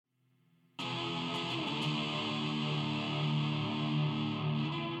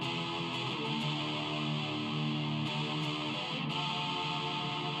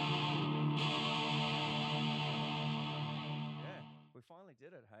finally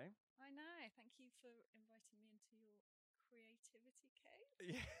did it, hey? I know. Thank you for inviting me into your creativity cave.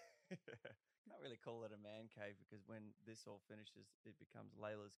 Yeah. Can't really call it a man cave because when this all finishes, it becomes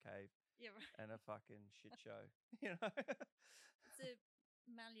Layla's cave Yeah, right. and a fucking shit show. You know? It's a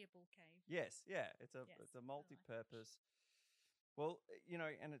malleable cave. Yes, yeah. It's a Yes, it's a I like it. multi-purpose. Well,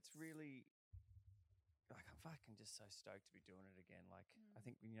 and it's really like I'm fucking just so stoked to be doing it again. Like I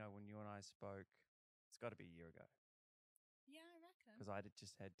think when you and I spoke, it's got to be a year ago Yeah, I reckon. because I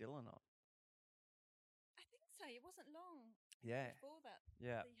just had Dylan on. I think so. It wasn't long Yeah, before that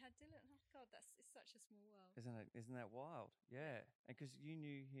yeah. that you had Dylan. Oh God, it's such a small world. Isn't that wild? Yeah, and because you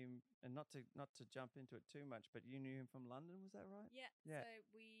knew him, and not to jump into it too much, but you knew him from London, was that right? Yeah. Yeah. So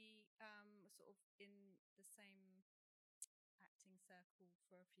we were sort of in the same acting circle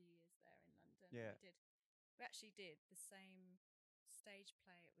for a few years there in London. Yeah. We actually did the same stage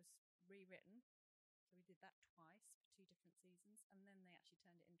play. It was rewritten. So we did that twice for 2 different seasons, and then they actually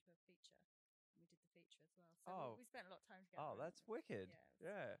turned it into a feature. And we did the feature as well. So we spent a lot of time together. Oh, that's wicked.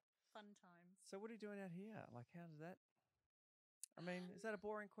 Yeah. Fun times. So what are you doing out here? Like, how does that? I mean, is that a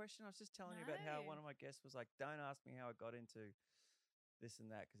boring question? I was just telling you about how one of my guests was like, "Don't ask me how I got into this and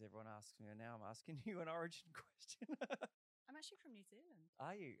that," because everyone asks me, and now I'm asking you an origin question. I'm actually from New Zealand.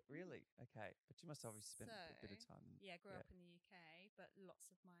 Are you really? Okay, but you must obviously spend a bit of time. Yeah, grew up in the UK, but lots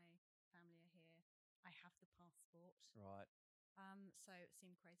of my family are here. I have the passport. Right. So it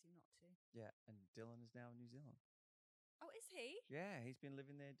seemed crazy not to. Yeah, and Dylan is now in New Zealand. Oh, is he? Yeah, he's been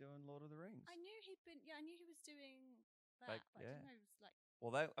living there doing Lord of the Rings. I knew he'd been. Yeah, I knew he was doing that, but I didn't know it was like. Well,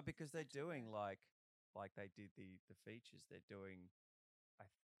 they because they're settled doing there. like they did the features. They're doing.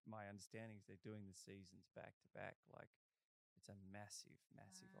 My understanding is they're doing the seasons back to back. Like it's a massive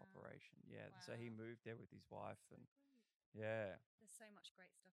Wow. operation. Yeah. So he Wow. moved there with his wife, That's so and great. yeah, There's so much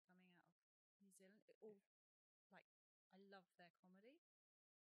great stuff coming out of New Zealand. It all like I love their comedy,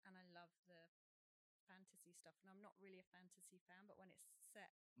 and I love the fantasy stuff. And I'm not really a fantasy fan, but when it's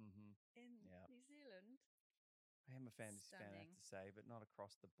set in New Zealand, I am a fantasy fan, I have to say, but not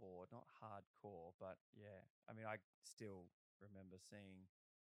across the board, not hardcore. But yeah, I mean, I still remember seeing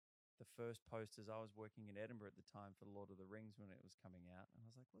the first posters. I was working in Edinburgh at the time for Lord of the Rings when it was coming out, and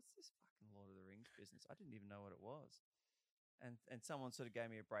I was like, "What's this fucking Lord of the Rings business?" I didn't even know what it was. And someone sort of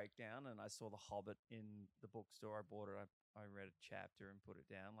gave me a breakdown, and I saw The Hobbit in the bookstore. I bought it. I read a chapter and put it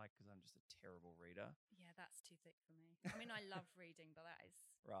down, like because I'm just a terrible reader. Yeah, that's too thick for me. I mean, I love reading, but that is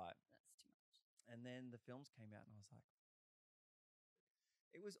right. That's too much. And then the films came out, and I was like,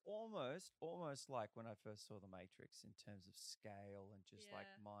 it was almost like when I first saw The Matrix in terms of scale and just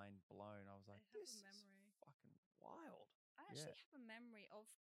like mind blown. I was like, this is fucking wild. I actually have a memory of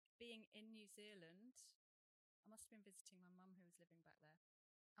being in New Zealand. I must have been visiting my mum who was living back there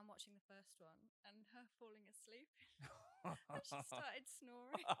and watching the first one and her falling asleep. And she started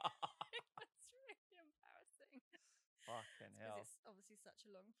snoring. That's really embarrassing. Fucking hell. Because it's obviously such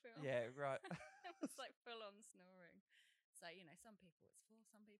a long film. Yeah, right. It was like full on snoring. So, some people it's for,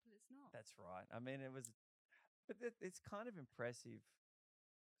 some people it's not. That's right. I mean, but it's kind of impressive.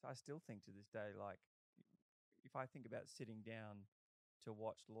 I still think to this day, like, if I think about sitting down to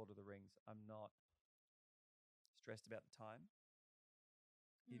watch Lord of the Rings, I'm not stressed about the time,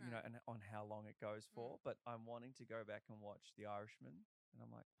 and on how long it goes for. But I'm wanting to go back and watch The Irishman, and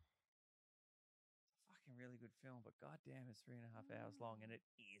I'm like, it's a fucking really good film, but goddamn, it's 3.5 hours long, and it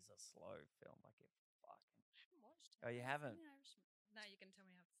is a slow film. Like it fucking. I haven't watched it. Oh, you haven't? Now you can tell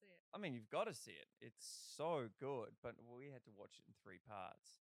me how to see it. I mean, you've got to see it. It's so good, but we had to watch it in 3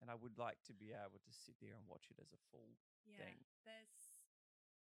 parts, and I would like to be able to sit there and watch it as a full thing. There's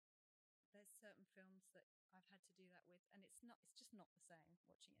certain films that I've had to do that with, and it's just not the same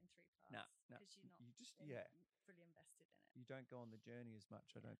watching it in 3 parts. No, because you're not fully invested in it. You don't go on the journey as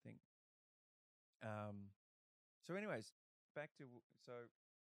much, I don't think. So anyways, back to so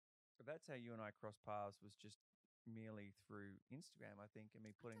that's how you and I crossed paths, was just merely through Instagram, I think, and me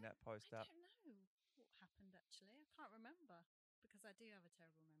putting that post up. I don't know what happened actually. I can't remember because I do have a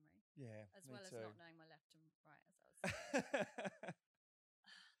terrible memory. Yeah, as me well too. as not knowing my left and right, as I was saying.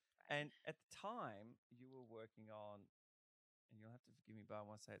 And at the time, you were working on, and you'll have to forgive me, but I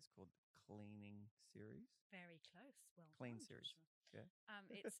want to say it's called the Cleaning series. Very close. Well, Clean series. Joshua.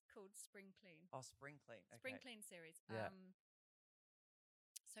 Yeah. It's called Spring Clean. Oh, Spring Clean. Okay. Spring Clean series. Yeah.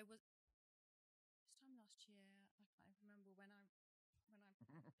 So was this time last year? I can't even remember when I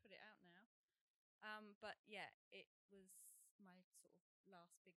put it out now. But yeah, it was my sort of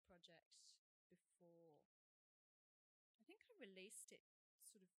last big project before. I think I released it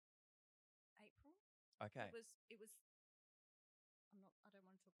sort of April. Okay. It was. I don't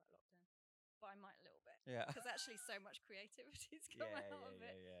want to talk about lockdown. but I might a little bit. Yeah. Because actually so much creativity has come out of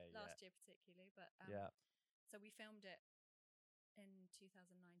it Yeah. last year particularly. But Yeah. so we filmed it in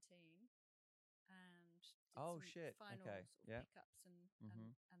 2019 and did Oh, some shit. final Okay. sort of Yeah. pickups and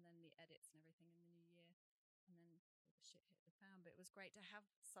then the edits and everything in the new year. And then all the shit hit the fan. But it was great to have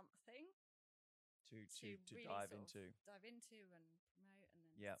something To really dive sort into. of dive into and promote, and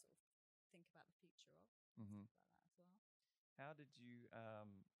then Yeah. sort of think about the future of Mm-hmm. stuff like that as well. How did you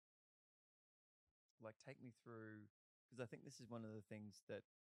like take me through? Because I think this is one of the things that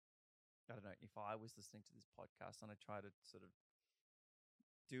I don't know. If I was listening to this podcast and I try to sort of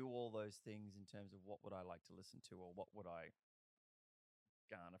do all those things in terms of what would I like to listen to, or what would I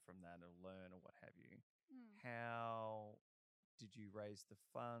garner from that, or learn, or what have you. How did you raise the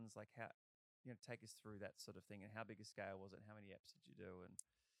funds? Like, how, take us through that sort of thing, and how big a scale was it? How many eps did you do? And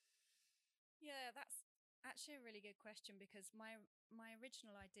Yeah, that's actually a really good question, because my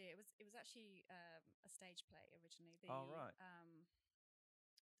original idea, it was actually a stage play originally. Right.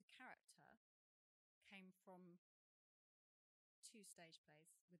 The character came from 2 stage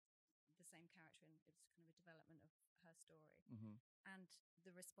plays with the same character, and it was kind of a development of her story. And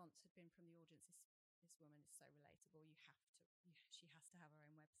the response had been from the audience, this woman is so relatable. She has to have her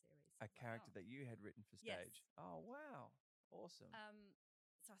own web series. A character that you had written for stage. Yes. Oh, wow. Awesome.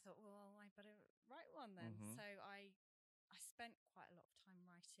 So I thought, well, I better write one then. So I spent quite a lot of time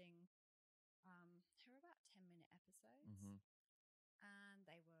writing. They were about 10-minute episodes, and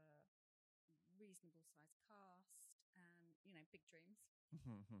they were reasonable sized cast, and big dreams.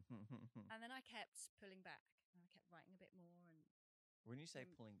 And then I kept pulling back, and I kept writing a bit more. And when you say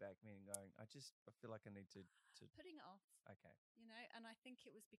pulling back, meaning going, I feel like I need to putting it off. Okay. And I think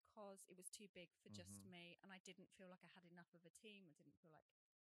it was because it was too big for just me, and I didn't feel like I had enough of a team. I didn't feel like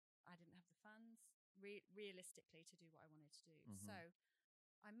I didn't have the funds realistically to do what I wanted to do. So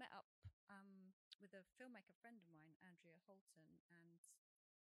I met up with a filmmaker friend of mine, Andrea Holton, and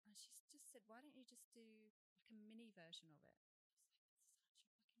she just said, "Why don't you just do like a mini version of it?" I was like,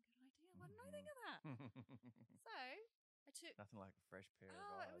 "Such a fucking good idea! Why didn't I think of that?" So I took nothing like a fresh pair of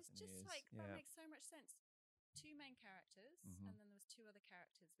eyes. it was just ears. like that makes so much sense. 2 main characters, and then there was 2 other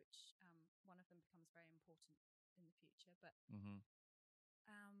characters, which one of them becomes very important in the future. But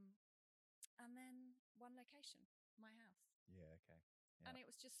and then 1 location, my house. Yeah. Okay. Yeah. And it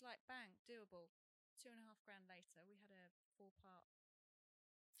was just like bang, doable. $2,500 later, we had a 4-part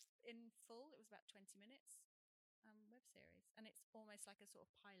in full. It was about 20 minutes web series, and it's almost like a sort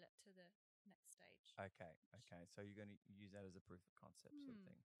of pilot to the next stage. Okay. So you're going to use that as a proof of concept sort of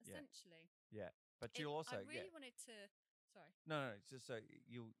thing. Essentially. Yeah. But you'll also. I really wanted to. Sorry. No. It's just so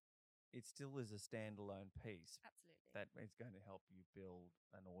you. It still is a standalone piece. Absolutely. That is going to help you build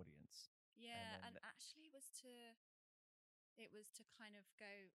an audience. Yeah, and actually it was to kind of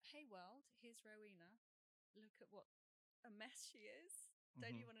go, hey world, here's Rowena. Look at what a mess she is.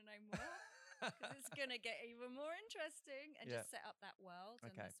 Don't you want to know more? Because it's going to get even more interesting. And just set up that world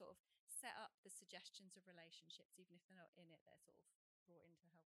and sort of set up the suggestions of relationships, even if they're not in it, they're sort of brought in to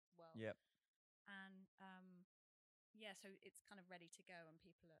help well. Yep. And so it's kind of ready to go, and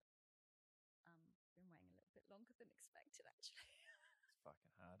people are been waiting a little bit longer than expected, actually. It's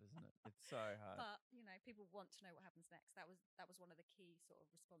fucking hard, isn't it? It's so hard. But people want to know what happens next. That was one of the key sort of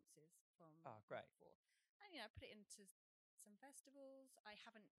responses from great. before. And I put it into some festivals. I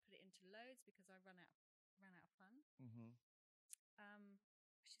haven't put it into loads because I ran out of fun.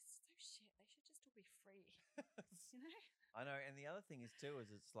 Which is so shit. They should just all be free. I know. And the other thing is too,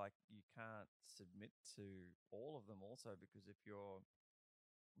 is it's like you can't submit to all of them also, because if you're,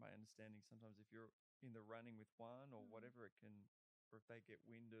 my understanding, sometimes if you're in the running with one or whatever, it can, or if they get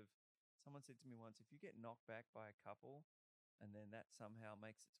wind of, someone said to me once, if you get knocked back by a couple and then that somehow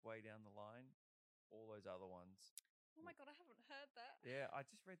makes its way down the line, all those other ones. Oh my God, I haven't heard that. Yeah, I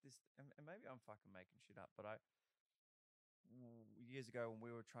just read this, and maybe I'm fucking making shit up, but years ago when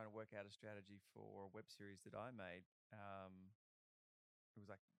we were trying to work out a strategy for a web series that I made, it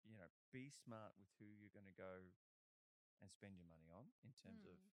was like, be smart with who you're going to go and spend your money on in terms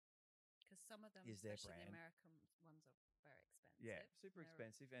of, because some of them, is their especially brand. the American ones, are very expensive. Yeah, super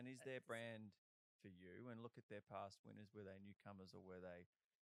expensive. And is their brand for you? And look at their past winners. Were they newcomers or were they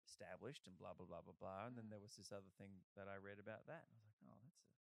established, and blah, blah, blah, blah, blah. And then there was this other thing that I read about that. And I was like,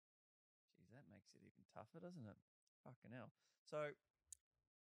 geez, that makes it even tougher, doesn't it? Fucking hell. So.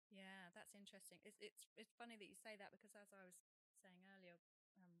 Yeah, that's interesting. It's funny that you say that, because as I was saying earlier,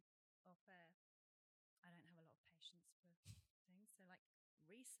 off air, I don't have a lot of patience for things. So like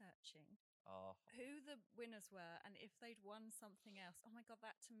researching who the winners were and if they'd won something else. Oh my God,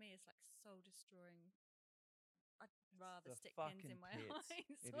 that to me is like soul destroying. rather the stick pins fucking in my pits. eyes.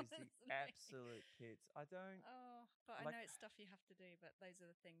 It is the honestly. absolute pits. I don't Oh, but I like. know it's stuff you have to do. But those are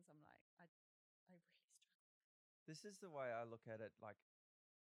the things I'm like, I really struggle. This is the way I look at it. Like,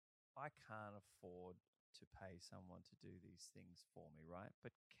 I can't afford to pay someone to do these things for me, right?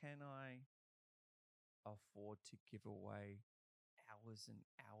 But can I afford to give away hours and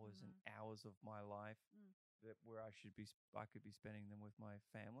hours and Mm-hmm. hours of my life Mm. that where I could be spending them with my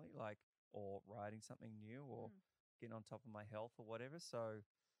family, like, or writing something new, or Mm. getting on top of my health or whatever. So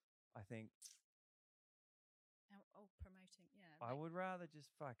I think Oh, promoting, yeah, I like, would rather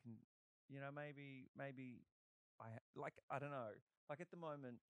just fucking, maybe like, I don't know. Like, at the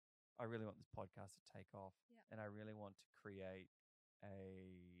moment, I really want this podcast to take off, yeah. and I really want to create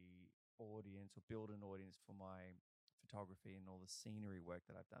a audience, or build an audience for my photography and all the scenery work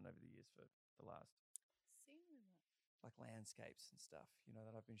that I've done over the years for the last, Scenery work. like, landscapes and stuff,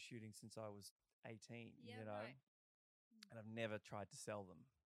 that I've been shooting since I was 18, Yeah, right. and I've never tried to sell them.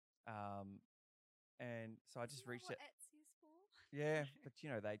 And so I Isn't just that reached what it. Etsy is for? Yeah, but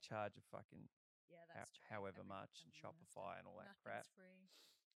they charge a fucking Yeah, that's true. however much, and Everyone has to. Shopify and all that crap. Nothing's free.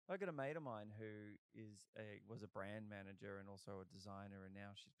 I got a mate of mine who was a brand manager and also a designer, and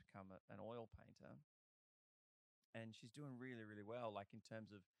now she's become an oil painter, and she's doing really, really well, like, in terms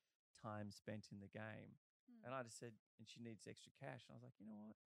of time spent in the game. Mm. And I just said, and she needs extra cash, and I was like, you know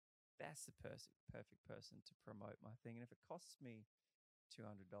what? That's the perfect person to promote my thing. And if it costs me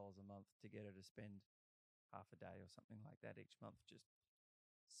 $200 a month to get her to spend half a day or something like that each month, just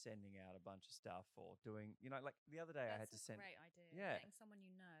sending out a bunch of stuff, or doing, like the other day I had That's to a send, great idea. yeah, Getting someone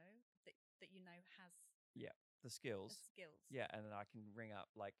that you know has yeah, the the skills. skills. Yeah, and then I can ring up,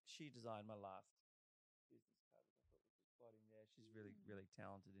 like, she designed my last business card, which I thought was exciting there. She's really, Mm. really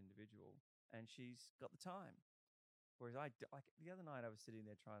talented individual, and she's got the time. Whereas like the other night, I was sitting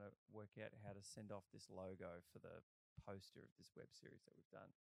there trying to work out how to send off this logo for the poster of this web series that we've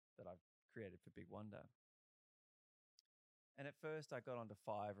done, that I've created for Big Wonder. And at first, I got onto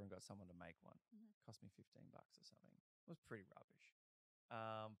Fiverr and got someone to make one. Mhm. Cost me $15 or something. It was pretty rubbish.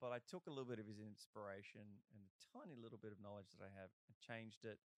 But I took a little bit of his inspiration and a tiny little bit of knowledge that I have and changed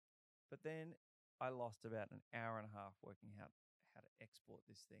it. But then I lost about an hour and a half working out how to export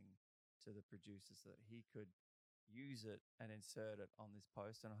this thing to the producer so that he could use it and insert it on this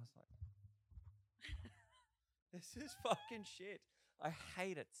post. And I was like, this is fucking shit. I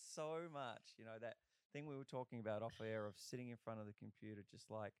hate it so much. That thing we were talking about off air of sitting in front of the computer,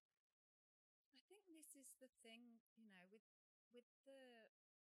 just like, I think this is the thing, with the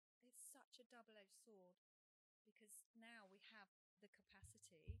it's such a double-edged sword because now we have the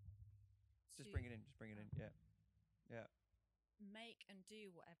capacity just to bring it in, just bring it in. Yeah. Yeah. make and do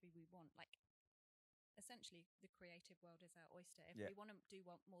whatever we want. Like, essentially, the creative world is our oyster. If Yeah. we want to do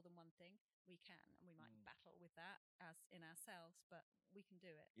more than one thing, we can, and we might battle with that as in ourselves, but we can do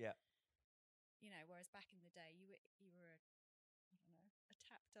it. Yeah. Whereas back in the day, you were I don't know, a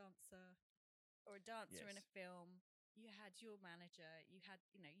tap dancer or a dancer in a Yes. film. You had your manager. You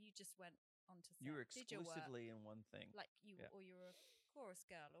just went onto set, You were did your work, exclusively in one thing. like you, Yeah. or you were a chorus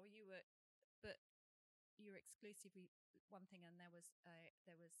girl, or but you were exclusively one thing, and there was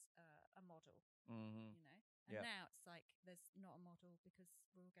a model, Mm-hmm. And Yeah. now it's like there's not a model because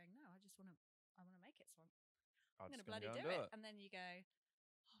we're all going, no, I want to make it, so I'm going to bloody go and do do it. it. And then you go,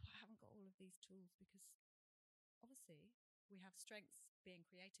 oh, I haven't got all of these tools because obviously we have strengths being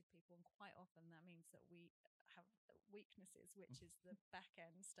creative people, and quite often that means that we have weaknesses, which is the back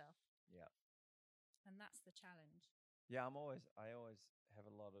end stuff, Yeah. and that's the challenge. Yeah. I always have a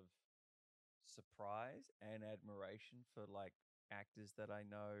lot of surprise and admiration for, like, actors that I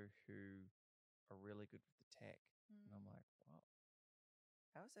know who are really good with the tech. And I'm like, wow,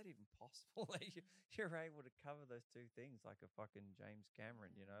 how is that even possible? That you're able to cover those two things like a fucking James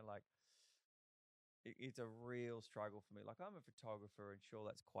Cameron, like, it's a real struggle for me. Like, I'm a photographer, and sure,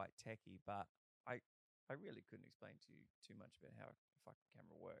 that's quite techie, but I really couldn't explain to you too much about how a fucking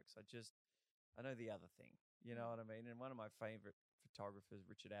camera works. I know the other thing, you know what I mean? And one of my favorite photographers,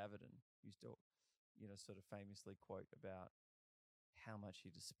 Richard Avedon, used to, sort of famously quote about how much he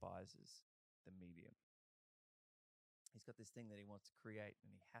despises the medium. He's got this thing that he wants to create,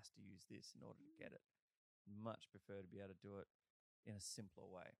 and he has to use this in order to get it. Much prefer to be able to do it in a simpler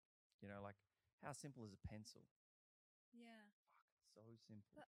way. Like, how simple is a pencil? Yeah. Fuck, so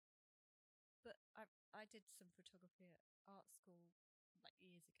simple. But I did some photography at art school like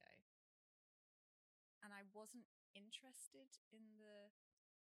years ago, and I wasn't interested in the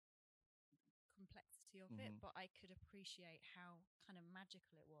complexity of it, but I could appreciate how kind of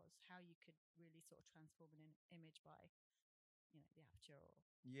magical it was, how you could really sort of transform an image by the aperture, or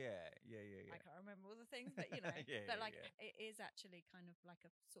Yeah. I can't remember all the things, but but Yeah. it is actually kind of like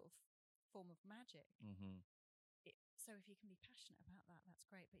a sort of form of magic. Mm-hmm. So if you can be passionate about that, that's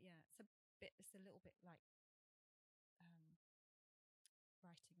great. But yeah, it's a little bit like um,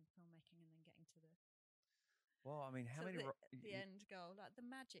 writing and filmmaking, and then getting to Well, I mean, how many? the end goal. Like the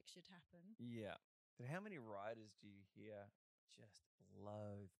magic should happen. Yeah. But how many writers do you hear just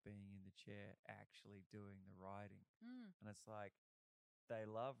loathe being in the chair actually doing the writing? Mm. And it's like they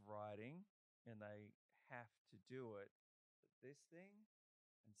love writing and they have to do it. But this thing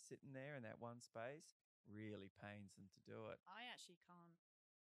and sitting there in that one space really pains them to do it. I actually can't.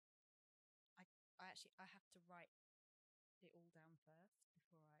 I have to write it all down first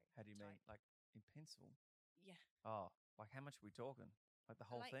before I How do you mean? type. Like in pencil? Yeah, Oh, like how much are we talking? Like the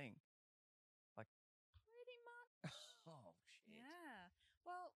whole like thing? Like, pretty much. oh, shit. Yeah.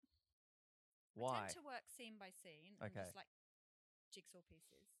 Well, I Why? tend to work scene by scene and Okay. just like jigsaw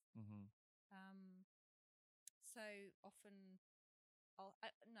pieces. Mm-hmm. So often I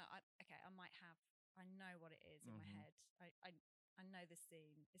might have, I know what it is in my Mm-hmm. head. I know the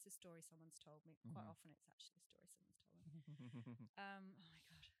scene. It's a story someone's told me. Quite Mm-hmm. often it's actually a story someone's told me. Oh my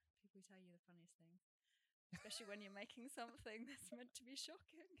God. People tell you the funniest things, especially when you're making something that's meant to be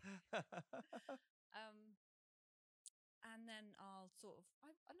shocking. Um, and then I'll sort of,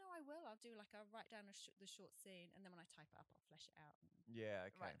 I know I will. I'll write down the short scene, and then when I type it up, I'll flesh it out and Yeah,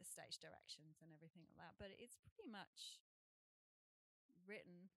 okay. write the stage directions and everything like that. But it's pretty much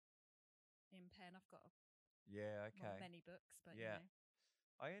written in pen. I've got Yeah, okay. many books, but Yeah.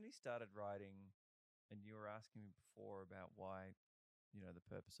 I only started writing, and you were asking me before about why, the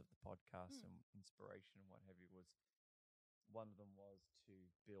purpose of the podcast Mm. and inspiration and what have you was one of them was to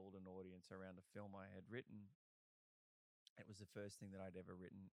build an audience around a film I had written. It was the first thing that I'd ever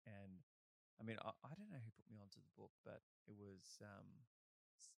written. And I mean, I don't know who put me onto the book, but it was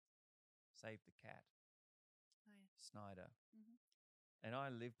Save the Cat, Oh yeah. Snyder. Mm-hmm. And I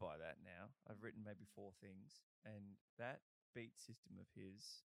live by that now. I've written maybe 4 things, and that beat system of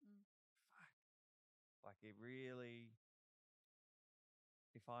his, Mm. fuck, like it really.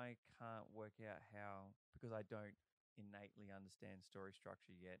 If I can't work out how, because I don't innately understand story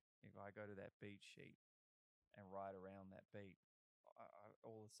structure yet, if I go to that beat sheet and write around that beat,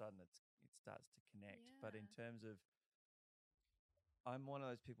 all of a sudden it starts to connect. But in Yeah. terms of, I'm one of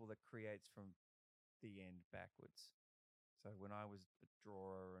those people that creates from the end backwards. So when I was a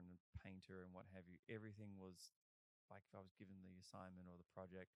drawer and a painter and what have you, everything was like if I was given the assignment or the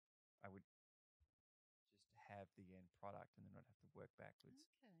project, I would just have the end product and then I'd have to work backwards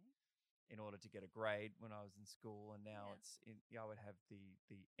Okay. in order to get a grade when I was in school. And now Yeah. I would have the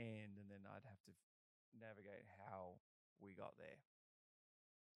end and then I'd have to navigate how we got there.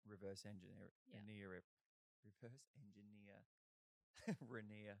 Reverse engineer, Yeah. reverse engineer,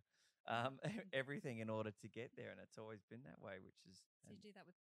 Rainier, everything in order to get there. And it's always been that way, which is, So you do that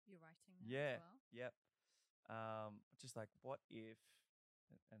with your writing now yeah, as well? yep. Just like what if,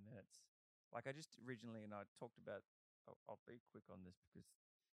 and then it's like I just originally, and I talked about. I'll be quick on this because if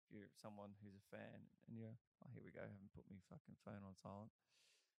you're someone who's a fan and you're, oh, here we go, haven't put me fucking phone on silent.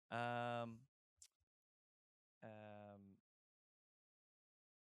 Um,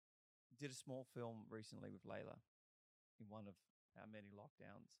 did a small film recently with Layla in one of our many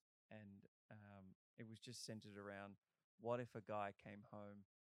lockdowns, and it was just centered around what if a guy came home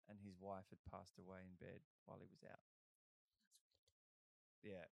and his wife had passed away in bed while he was out.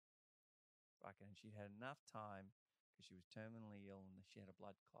 Yeah, like, and she'd had enough time because she was terminally ill and she had a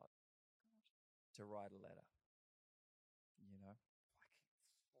blood clot to write a letter. Like,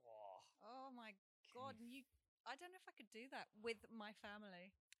 Oh my God! I don't know if I could do that with my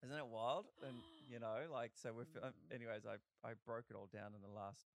family. isn't it wild? And like, so we're Mm. anyways. I broke it all down in the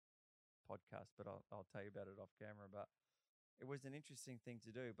last podcast, but I'll tell you about it off camera. But it was an interesting thing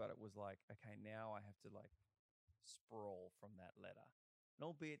to do. But it was like, okay, now I have to like sprawl from that letter. And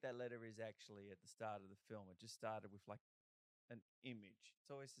albeit that letter is actually at the start of the film, it just started with like an image. It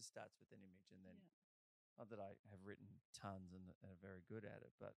always just starts with an image, and then not that I have written tons and are very good at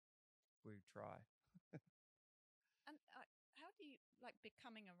it, but we try. And how do you like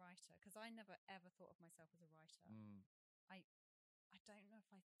becoming a writer? Because I never ever thought of myself as a writer. Mm. I don't know if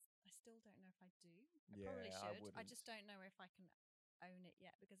I still don't know if I do. I Yeah, probably I should. I wouldn't. just don't know if I can own it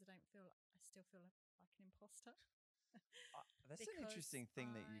yet because I still feel like an imposter. That's an Because interesting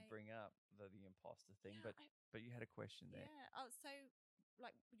thing that you bring up, the imposter thing. Yeah, But you had a question there. yeah. Oh, so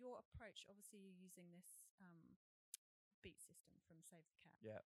like your approach, obviously you're using this beat system from Save the Cat.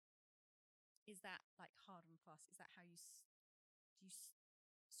 Yeah. Is that like hard and fast? Is that how do you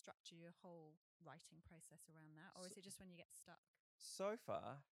structure do your whole writing process around that, or is it just when you get stuck? So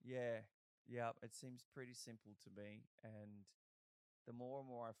far, yeah. Yeah, it seems pretty simple to me. And the more and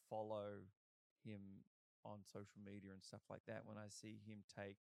more I follow him on social media and stuff like that, when I see him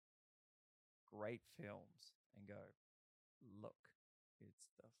take great films and go, look, it's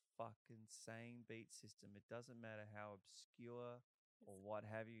the fucking same beat system. It doesn't matter how obscure or It's, what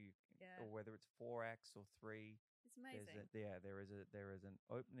have you, yeah, or whether it's 4 acts or three. it's amazing. There is an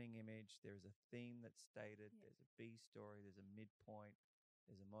opening image. There is a theme that's stated. Yeah. There's a B story. There's a midpoint.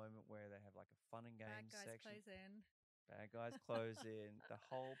 There's a moment where they have like a fun and Bad games guys section. close in. Bad guys close in. The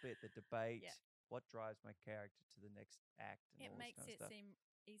whole bit, the debate, Yeah. what drives my character to the next act, and It all this makes kind of it stuff. seem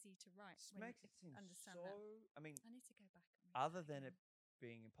easy to write Just when you makes it seem understand so. that. I mean, I need to go back and read other that than again. it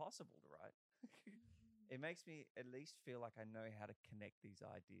being impossible to write, Mhm. it makes me at least feel like I know how to connect these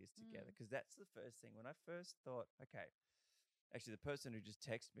ideas together. Mm. Because that's the first thing. When I first thought, okay, actually, the person who just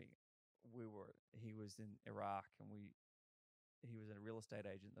texted me, he was in Iraq, and he was a real estate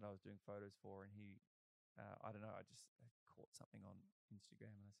agent that I was doing photos for, and I don't know, I caught something on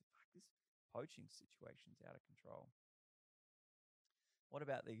Instagram, and I said, fuck, this poaching situation's out of control. What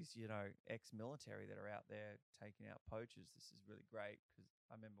about these, ex-military that are out there taking out poachers? This is really great, because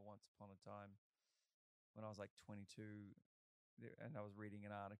I remember once upon a time when I was like 22, and I was reading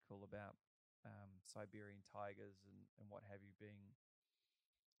an article about Siberian tigers and what have you being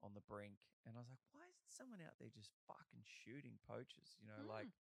on the brink. And I was like, why isn't someone out there just fucking shooting poachers? Like,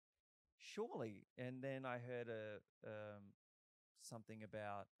 Mm. surely. And then I heard something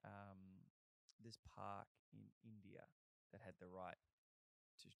about this park in India that had the right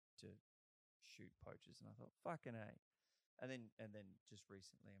to shoot poachers, and I thought, fucking a. And then just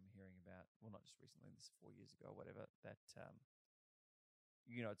recently, I'm hearing about, well, not just recently, this is 4 years ago, or whatever, that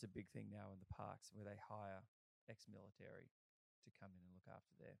it's a big thing now in the parks where they hire ex-military to come in and look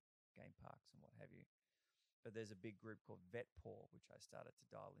after their game parks and what have you. But there's a big group called VetPaw, which I started to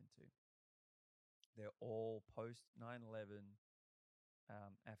dial into. They're all post 9/11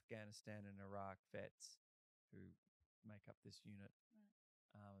 Afghanistan and Iraq vets who make up this unit, Right.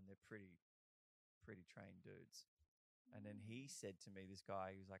 and they're pretty trained dudes. And then he Mm. said to me, this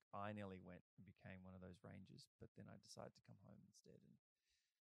guy, he was like, I nearly went and became one of those rangers, but then I decided to come home instead and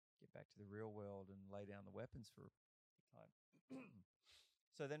get back to the real world and lay down the weapons for a time.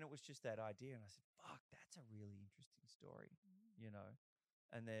 So then it was just that idea, and I said, fuck, that's a really interesting story, Mm. you know?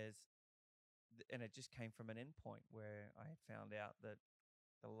 And and it just came from an endpoint where I had found out that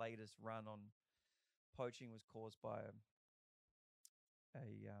the latest run on poaching was caused by a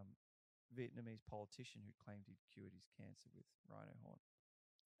Vietnamese politician who claimed he'd cured his cancer with rhino horn.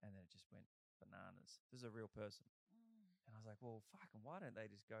 And then it just went bananas. This is a real person. Mm. And I was like, well, fucking, why don't they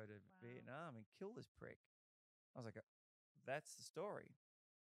just go to Wow. Vietnam and kill this prick? I was like, that's the story.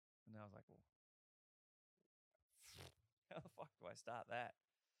 And I was like, well, how the fuck do I start that?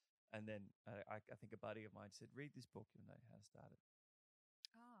 And then I think a buddy of mine said, read this book, you'll know how to start it.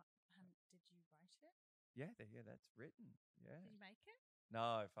 Ah, and did you write it? Yeah, that's written. Yeah. Did you make it?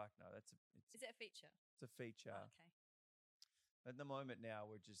 No, fuck no. Is it a feature? It's a feature. Oh, okay. At the moment now,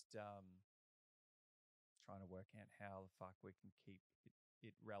 we're just trying to work out how the fuck we can keep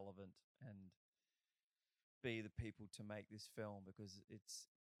it relevant and be the people to make this film, because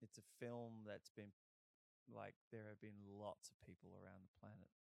it's a film that's been, like, there have been lots of people around the planet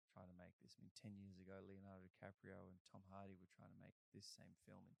trying to make this. I mean, 10 years ago, Leonardo DiCaprio and Tom Hardy were trying to make this same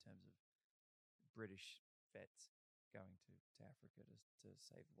film in terms of British vets going to Africa to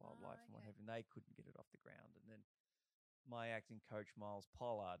save the wildlife and what Okay. have you. And they couldn't get it off the ground. And then my acting coach, Miles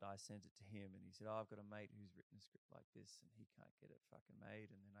Pollard, I sent it to him, and he said, I've got a mate who's written a script like this and he can't get it fucking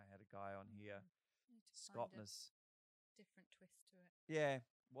made. And then I had a guy on here, Need to Scott find a Ness. different twist to it. Yeah.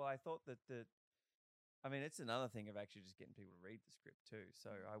 Well, I thought that I mean, it's another thing of actually just getting people to read the script too. So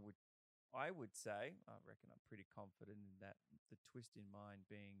I would say, I reckon I'm pretty confident in that. The twist in mind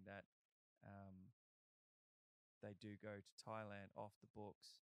being that they do go to Thailand off the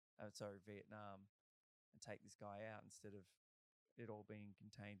books, Vietnam, and take this guy out instead of it all being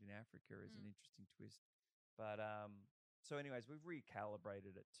contained in Africa is an interesting twist. But so anyways, we've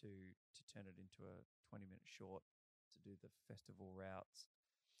recalibrated it to turn it into a 20-minute short to do the festival routes.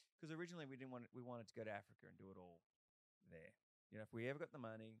 Because originally we wanted to go to Africa and do it all there. If we ever got the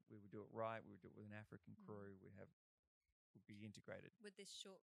money, we would do it right. We would do it with an African crew. Would be integrated. Would this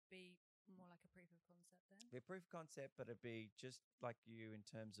short be more like a proof of concept then? Be a proof of concept, but it'd be just like you in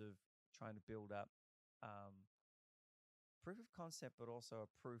terms of trying to build up proof of concept, but also a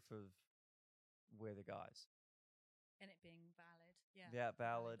proof of we're the guys. And it being valid. Yeah. Yeah,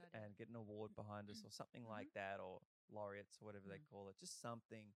 valid, idea. and get an award behind us or something like that, or laureates or whatever they call it. Just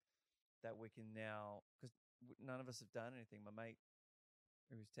something that we can now, because none of us have done anything. My mate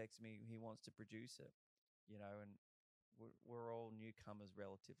who's texted me, he wants to produce it, and we're all newcomers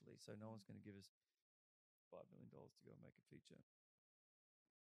relatively, so no one's going to give us $5 million to go and make a feature.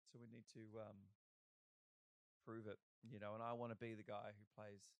 So we need to prove it, and I want to be the guy who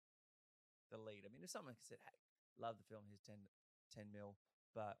plays the lead. I mean, if someone said, "Hey, love the film, here's 10 mil,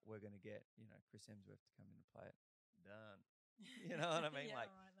 but we're going to get, Chris Hemsworth to come in and play it," done. You know what I mean? Yeah,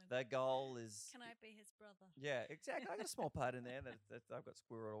 like right then. the goal is. Can I be his brother? Yeah, exactly. I got a small part in there that I've got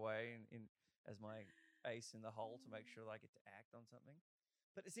squirreled away in as my ace in the hole to make sure that I get to act on something.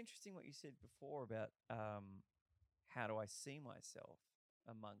 But it's interesting what you said before about how do I see myself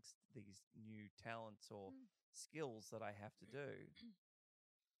amongst these new talents or skills that I have to do.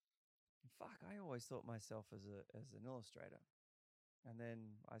 Fuck, I always thought myself as an illustrator, and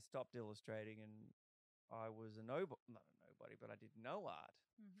then I stopped illustrating, and I was not a nobody, but I did no art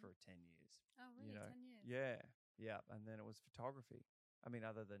for 10 years. Oh, really? 10 years? Yeah, and then it was photography. I mean,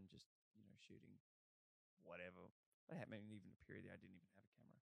 other than just shooting whatever. I mean, even a period there I didn't even have a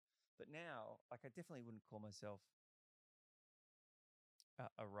camera. But now, like, I definitely wouldn't call myself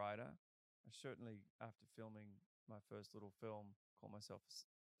a writer. I certainly, after filming my first little film, call myself a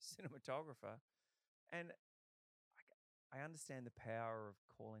cinematographer. And I understand the power of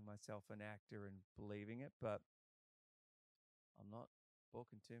calling myself an actor and believing it, but I'm not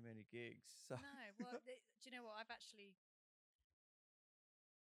booking too many gigs. So. No, well, do you know what? I've actually,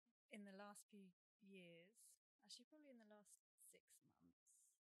 in the last few years, actually probably in the last 6 months,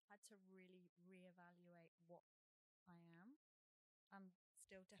 had to really reevaluate what I am. I'm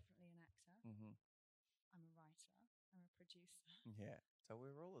still definitely an actor. Mm-hmm. I'm a writer. I'm a producer. Yeah. So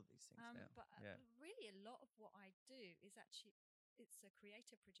we're all of these things now. But really, a lot of what I do is actually, it's a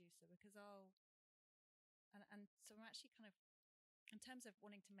creative producer because and so I'm actually kind of, in terms of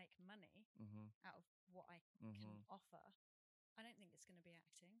wanting to make money out of what I can offer, I don't think it's going to be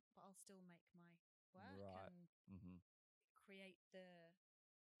acting, but I'll still make my work and create the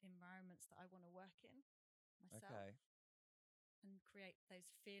environments that I want to work in myself and create those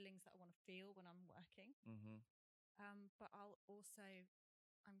feelings that I want to feel when I'm working. But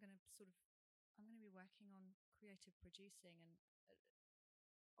I'm going to be working on creative producing and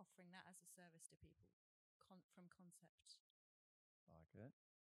offering that as a service to people from concept. Like it.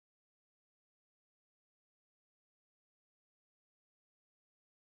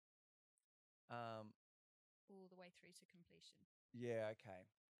 All the way through to completion. Yeah, okay.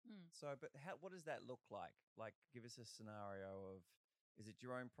 So, but what does that look like? Like, give us a scenario of, is it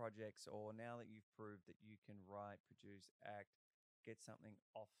your own projects, or now that you've proved that you can write, produce, act, get something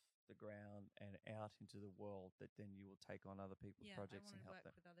off the ground and out into the world, that then you will take on other people's projects and help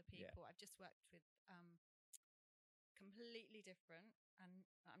them? I want to work with other people. Yeah. I've just worked with completely different, and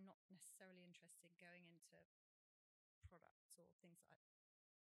I'm not necessarily interested in going into products or things that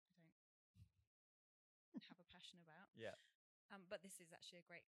I don't have a passion about. Yeah. But this is actually a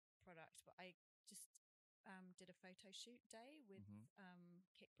great product. But I just did a photo shoot day with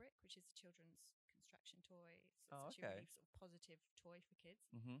Kickbrick, which is a children's construction toy. So it's actually a really sort of positive toy for kids.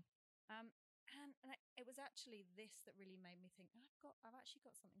 And it was actually this that really made me think, I've actually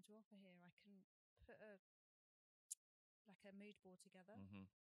got something to offer here. I can put a mood board together.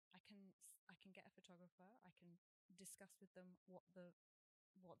 I can get a photographer. I can discuss with them what the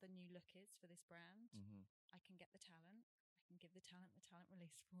new look is for this brand. I can get the talent. I can give the talent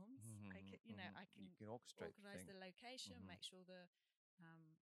release forms. I can, I can organize the location, make sure the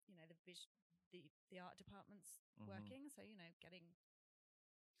the art department's working. So getting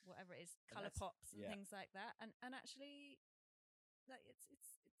whatever it is, color pops and things like that, and actually, like it's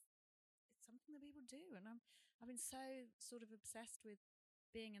something that people do, and I've been so sort of obsessed with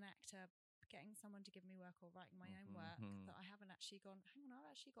being an actor, getting someone to give me work or writing my own work, that I haven't actually gone, hang on, I've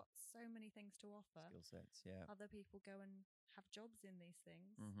actually got so many things to offer. Skill sets, yeah. Other people go and have jobs in these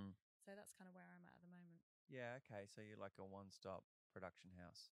things. So that's kind of where I'm at the moment. Yeah, okay. So you're like a one-stop production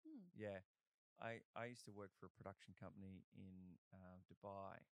house. Yeah. I used to work for a production company in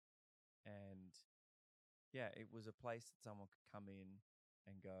Dubai. And yeah, it was a place that someone could come in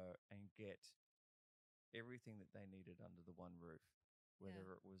and go and get everything that they needed under the one roof,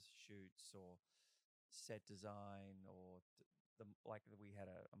 whether it was shoots or set design or we had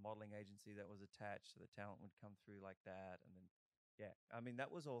a modeling agency that was attached, so the talent would come through like that. And then, yeah, I mean,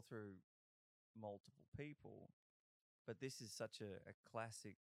 that was all through multiple people, but this is such a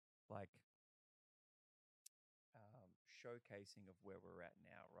classic, like, showcasing of where we're at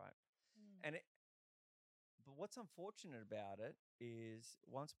now, right? But what's unfortunate about it is,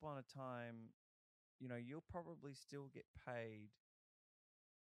 once upon a time, you'll probably still get paid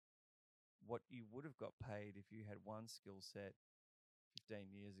what you would have got paid if you had one skill set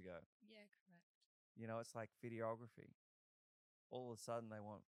 15 years ago. Yeah, correct. You know, it's like videography. All of a sudden, they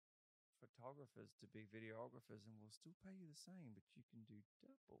want photographers to be videographers, and we'll still pay you the same, but you can do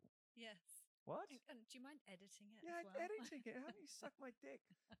double. Yes. What? And do you mind editing it Yeah, as well? editing it. How do you suck my dick?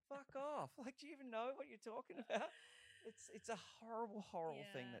 Fuck off! Like, do you even know what you're talking about? It's a horrible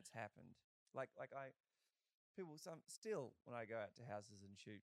thing Yeah. that's happened. Like people. Still, when I go out to houses and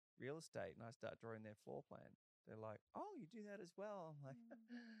shoot real estate, and I start drawing their floor plan, they're like, "Oh, you do that as well?" I'm like,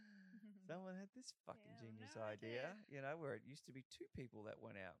 "Someone had this fucking Yeah, genius no, I idea." did. You know, where it used to be 2 people that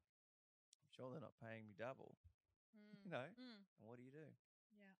went out. I'm sure they're not paying me double. Mm. You know, Mm. and what do?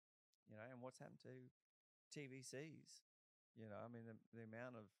 Yeah. You know, and what's happened to TVCs? You know, I mean, the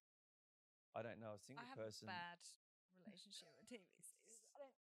amount of I don't know a single I have person. a bad relationship with TVCs.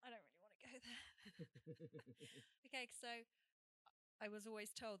 I don't really want to go there. Okay, so I was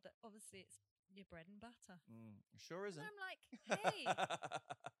always told that obviously it's your bread and butter. Sure And isn't. I'm like, hey,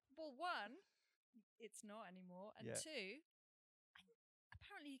 well, one, it's not anymore, and Yeah. two,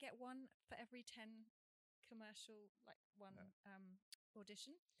 apparently you get one for every 10 commercial, like one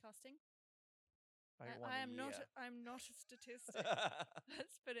audition casting. I I'm not a statistic.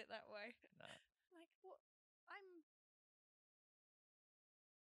 Let's put it that way. No. Like, what? I'm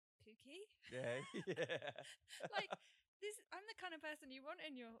kooky. Yeah, yeah. Like this, I'm the kind of person you want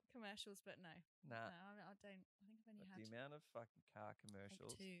in your commercials, but no, Nah. no, I don't. I think I've only But had the amount of fucking car like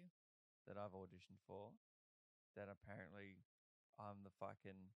commercials 2. that I've auditioned for, that apparently I'm the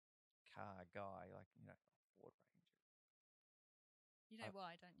fucking car guy, like, you know, Ford Ranger. You know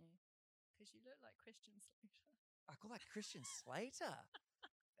why, don't you? Because you look like Christian Slater. I call that Christian Slater.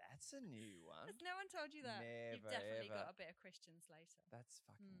 That's a new one. Has no one told you that? You've Never, definitely ever. got a bit of Christian Slater. That's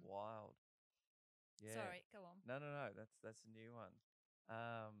fucking wild. Yeah. Sorry, go on. No. That's a new one.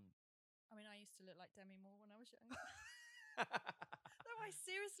 I mean, I used to look like Demi Moore when I was younger. No,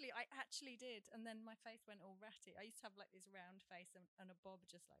 I actually did. And then my face went all ratty. I used to have like this round face and a bob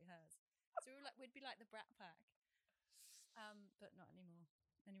just like hers. So we'd be like the Brat Pack. But not anymore.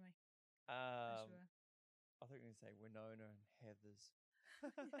 Anyway. I thought you were going to say Winona and Heathers.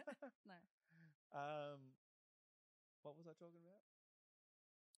 No. What was I talking about?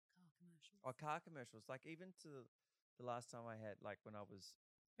 Car commercials. Oh, car commercials. Like, even to the last time I had, like, when I was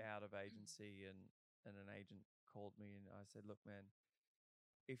out of agency and an agent called me and I said, "Look, man,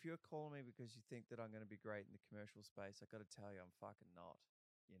 if you're calling me because you think that I'm going to be great in the commercial space, I got to tell you I'm fucking not.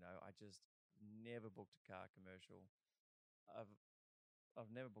 You know, I just never booked a car commercial.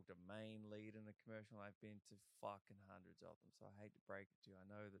 I've never booked a main lead in a commercial. I've been to fucking hundreds of them. So I hate to break it to you. I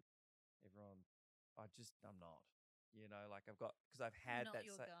know that I'm not. You know, like because I've had not that.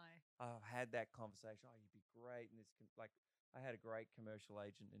 your guy. I've had that conversation. Oh, you'd be great in this. Like, I had a great commercial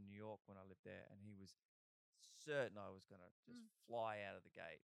agent in New York when I lived there, and he was certain I was gonna just fly out of the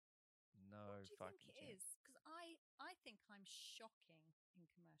gate. No fucking chance. What do you think it is? Because I think I'm shocking in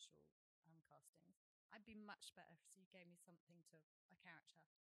commercial castings. I'd be much better if you gave me something to a character.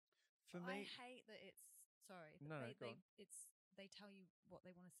 For me, I hate that it's sorry. No, They tell you what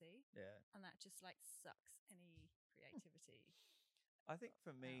they want to see. Yeah. And that just like sucks any creativity. I think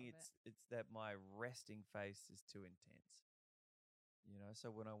for me, it's that my resting face is too intense. You know,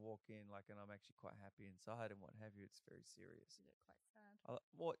 so when I walk in, like, and I'm actually quite happy inside and what have you, it's very serious. You look quite sad.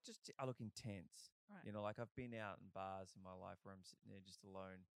 I look intense. Right. You know, like, I've been out in bars in my life where I'm sitting there just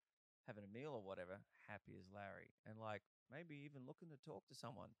alone, having a meal or whatever, happy as Larry, and like maybe even looking to talk to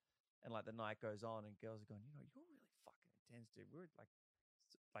someone. And like the night goes on, and girls are going, you know, you're really fucking intense, dude. We're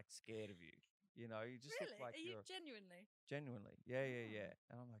like scared of you. You know, you just really? look like you're genuinely. Genuinely, yeah.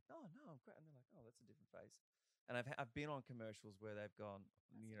 And I'm like, oh no, I'm great. And they're like, oh, that's a different face. And I've been on commercials where they've gone,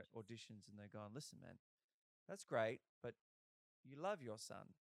 you know, auditions, and they're going, listen, man, that's great, but you love your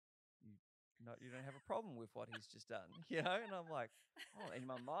son. You don't have a problem with what he's just done, you know? And I'm like, oh, in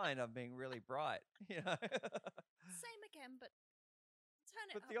my mind, I'm being really bright, you know? Same again, but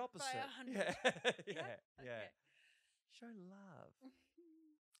turn it but up the opposite. by 100. Yeah. Okay. Show love.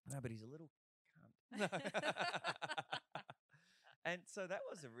 No, but he's a little cunt. And so that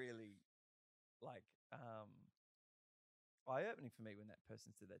was a really, like, eye-opening for me when that person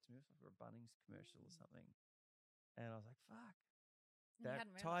said that to me. It was like for a Bunnings commercial or something. And I was like, fuck. That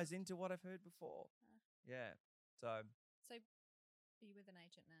ties into what I've heard before. Yeah. So are you with an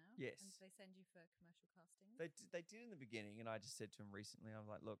agent now? Yes. And do they send you for commercial castings? They did in the beginning, and I just said to him recently, I was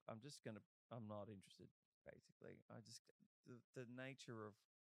like, look, I'm not interested, basically. The nature of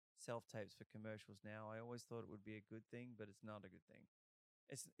self-tapes for commercials now, I always thought it would be a good thing, but it's not a good thing.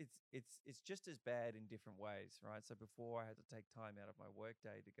 It's just as bad in different ways, right? So before I had to take time out of my work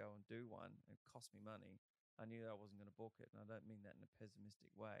day to go and do one, it cost me money. I knew that I wasn't going to book it, and I don't mean that in a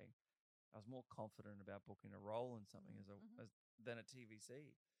pessimistic way. I was more confident about booking a role in something than a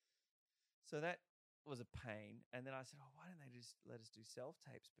TVC. So that was a pain. And then I said, "Oh, why don't they just let us do self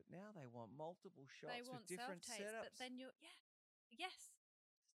tapes?" But now they want multiple shots They want with different self-tapes, setups. but then yes.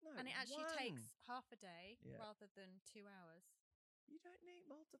 No, And it actually one. takes half a day Yeah. rather than 2 hours. You don't need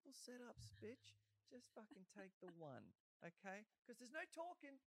multiple setups, bitch. Just fucking take the one, okay? Because there's no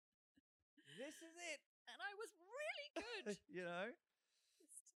talking. This is it. And I was really good. You know?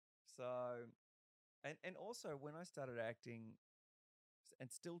 So, and also when I started acting,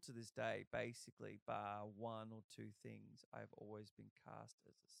 and still to this day, basically, bar one or two things, I've always been cast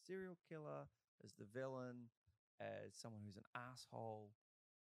as a serial killer, as the villain, as someone who's an asshole,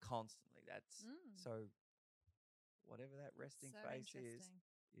 constantly. That's so. Whatever that resting So face interesting.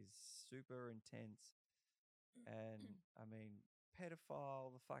 is super intense, and I mean,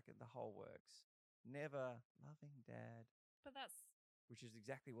 pedophile, the whole works. Never loving dad, But that's, which is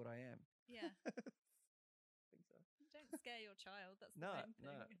exactly what I am. yeah. I think so. Don't scare your child. That's the No, main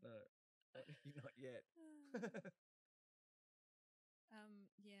thing. no, not yet.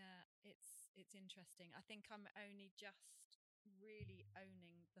 Yeah, it's interesting. I think I'm only just really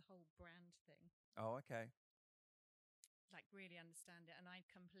owning the whole brand thing, Oh, okay. like really understand it, and I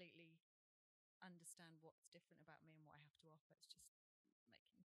completely understand what's different about me and what I have to offer. It's just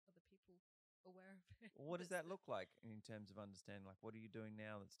making other people aware of it. Well, what does That's that look like in terms of understanding? Like, what are you doing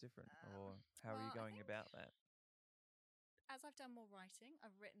now that's different, or how are you well, I going think about that? as I've done more writing,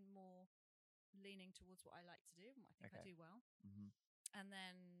 I've written more leaning towards what I like to do and what I think I Okay. do well. Mm-hmm. And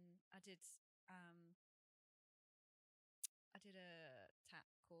then um, I did a tap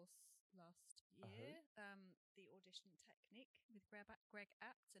course last year, the audition technique with Greg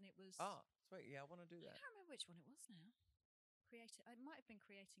Apt, and it was. Oh, sweet. Yeah, I want to do I that. can't remember which one it was now. It might have been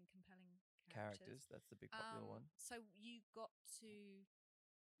creating compelling Characters. That's the big popular one. So you got to,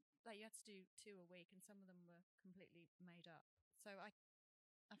 like, you had to do 2 a week, and some of them were completely made up. So I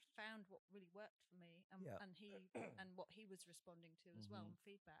found what really worked for me, and and what he was responding to as well, and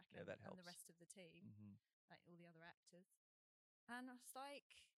feedback, Yeah, that and the helps. rest of the team, Mm-hmm. like all the other actors. And I was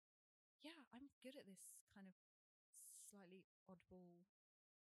like, yeah, I'm good at this kind of slightly oddball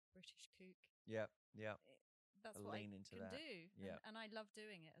British kook. Yep. Yep. That's A what I lean into can that. do, Yeah. and I love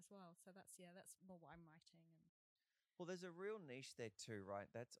doing it as well. So that's more what I'm writing. And Well, there's a real niche there too, right?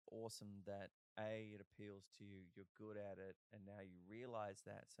 That's awesome that it appeals to you, you're good at it, and now you realize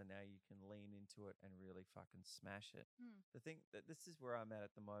that, so now you can lean into it and really fucking smash it. The thing that this is where I'm at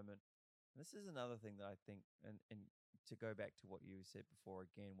the moment. And this is another thing that I think, and to go back to what you said before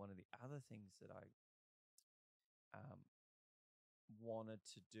again, one of the other things that I um, wanted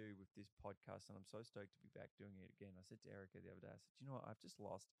to do with this podcast, and I'm so stoked to be back doing it again. I said to Erica the other day, I said, you know what? I've just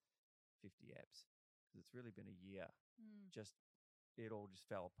lost 50 eps because it's really been a year. Just it all just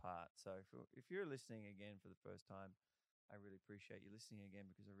fell apart. So if you're listening again for the first time, I really appreciate you listening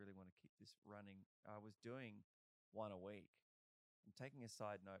again, because I really want to keep this running. I was doing one a week. I'm taking a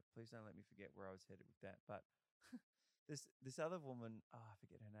side note. Please don't let me forget where I was headed with that. But this other woman, I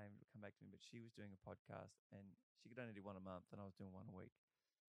forget her name. It'll come back to me. But she was doing a podcast, and she could only do one a month, and I was doing one a week.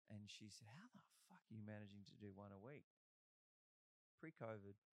 And she said, "How the fuck are you managing to do one a week?"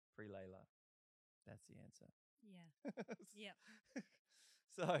 Pre-COVID, pre-Layla. That's the answer. yeah,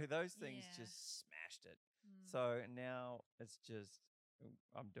 So those things Yeah. just smashed it. So now it's just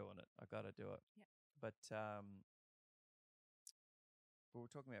I'm doing it. I got to do it. Yeah. But we're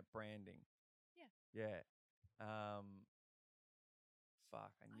talking about branding. Yeah. Yeah.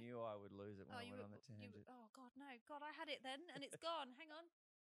 Fuck, I knew I would lose it when I went on that tangent. Oh God, no, God, I had it then, and it's gone. Hang on.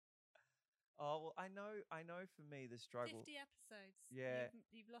 Oh, well, I know for me the struggle. 50 episodes. Yeah.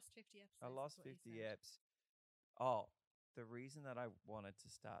 You've lost 50 episodes. I is lost what you 50 said. eps. Oh, the reason that I wanted to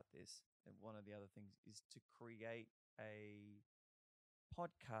start this, and one of the other things, is to create a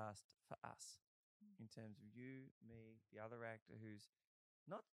podcast for us, in terms of you, me, the other actor who's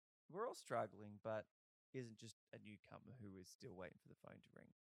not, we're all struggling, but isn't just a newcomer who is still waiting for the phone to ring.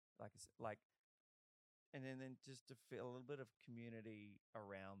 Like, and then just to feel a little bit of community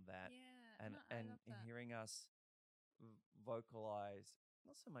around that. Yeah, And I love and that. hearing us vocalize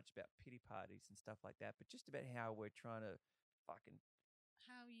not so much about pity parties and stuff like that, but just about how we're trying to fucking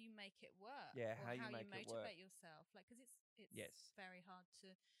How you make it work, Yeah, or how you how you make it work. motivate yourself, like, because it's Yes. very hard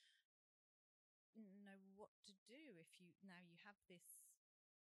to know what to do if you have this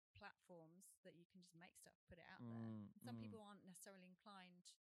platforms that you can just make stuff, put it out there. Some people aren't necessarily inclined,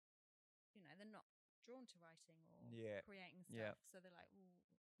 they're not drawn to writing or Yeah. creating Yeah. stuff. So they're like, well,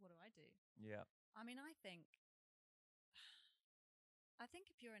 what do I do? Yeah. I mean, I think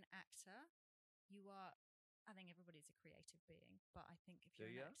if you're an actor, you are. I think everybody's a creative being, but I think if Do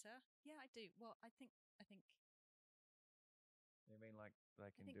you're an ya? actor, yeah, I do. Well, I think You mean like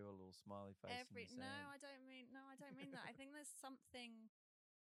they can think do a little smiley face in the no, sand? I don't mean that. I think there's something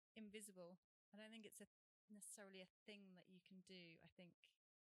invisible. I don't think it's necessarily a thing that you can do. I think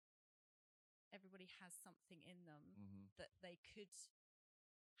everybody has something in them Mm-hmm. that they could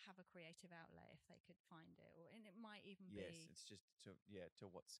have a creative outlet if they could find it, or and it might even Yes, be it's just to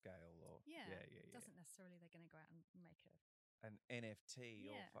what scale or yeah. yeah. It doesn't necessarily they're going to go out and make a An NFT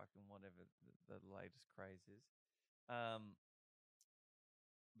or yeah. fucking whatever the latest craze is. Um,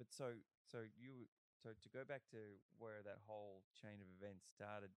 but to go back to where that whole chain of events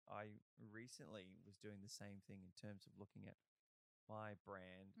started, I recently was doing the same thing in terms of looking at my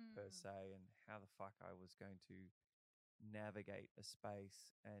brand per Mm. se and how the fuck I was going to navigate a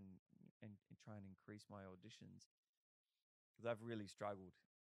space and try and increase my auditions because I've really struggled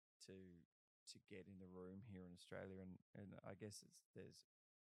to to get in the room here in Australia and I guess it's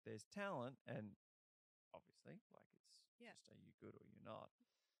there's talent and obviously like it's Yeah. just are you good or you're not,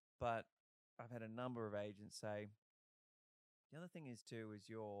 but I've had a number of agents say the other thing is too is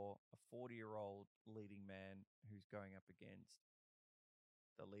you're a 40-year-old leading man who's going up against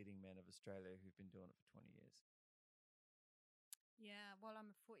the leading men of Australia who've been doing it for 20 years. Yeah, well,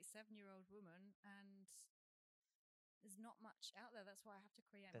 I'm a 47-year-old woman, and there's not much out there. That's why I have to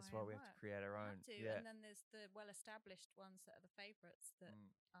create That's my why own we have to work. create our I own. have to, Yeah. and then there's the well-established ones that are the favourites that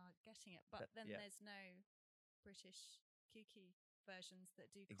are getting it. But then yeah. there's no British kooky versions that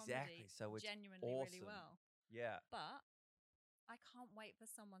do Exactly. comedy So it's genuinely really awesome. well. Yeah. But I can't wait for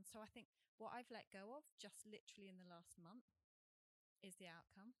someone. So I think what I've let go of just literally in the last month is the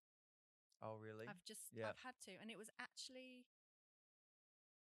outcome. Oh, really? I've had to, and it was actually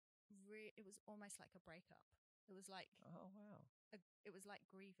it was almost like a breakup. It was like Oh, wow. it was like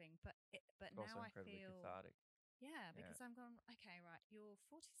grieving, but But now also I incredibly feel cathartic. yeah, because I'm going okay, right. You're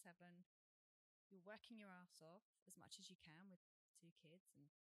 47. You're working your ass off as much as you can with 2 kids and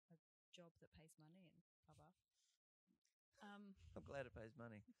a job that pays money and blah blah. I'm glad it pays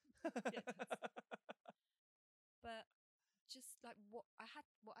money. Yeah, it does. But just like what I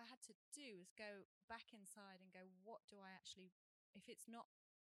had to do is go back inside and go, what do I actually, if it's not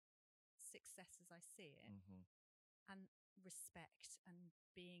success as I see it, Mm-hmm. and respect and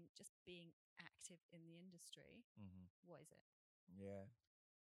being active in the industry, Mm-hmm. what is it? Yeah.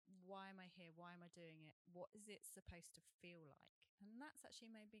 Why am I here? Why am I doing it? What is it supposed to feel like? And that's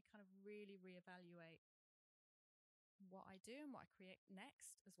actually made me kind of really reevaluate what I do and what I create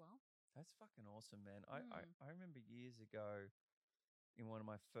next as well. That's fucking awesome, man. Mm. I remember years ago in one of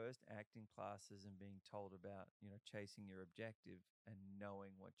my first acting classes and being told about, chasing your objective and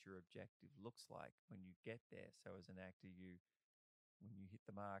knowing what your objective looks like when you get there. So as an actor, when you hit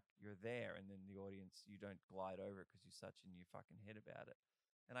the mark, you're there. And then the audience, you don't glide over it because you're such in your fucking head about it.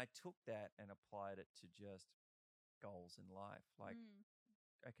 And I took that and applied it to just goals in life. Like, Mm.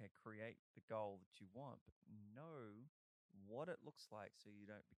 okay, create the goal that you want, but know what it looks like so you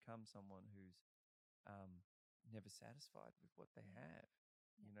don't become someone who's never satisfied with what they have.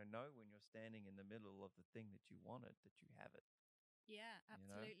 Yeah. Know when you're standing in the middle of the thing that you wanted that you have it. Yeah, You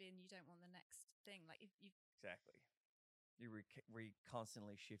know? absolutely. And you don't want the next thing. Like if you Exactly. You're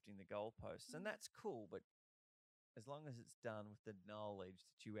constantly shifting the goalposts, and that's cool. But as long as it's done with the knowledge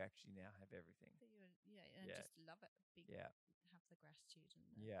that you actually now have everything. and Yeah. just love it. Yeah. Have the gratitude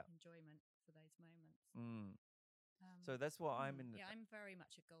and Yeah. enjoyment for those moments. So that's what I'm in. Yeah, I'm very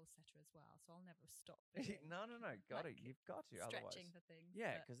much a goal setter as well, so I'll never stop. No, got it. You've got to. Stretching Otherwise, for things.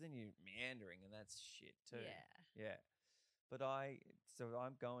 yeah, because then you're meandering, and that's shit too. Yeah. Yeah. But so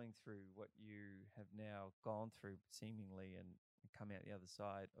I'm going through what you have now gone through, seemingly, and come out the other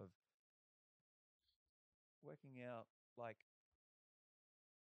side of working out. Like,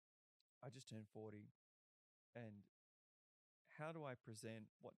 I just turned 40, and how do I present?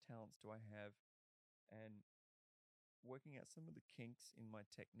 What talents do I have? And working out some of the kinks in my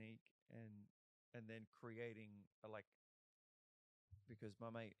technique, and then creating because my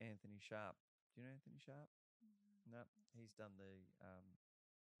mate Anthony Sharp. Do you know Anthony Sharp? No, he's done the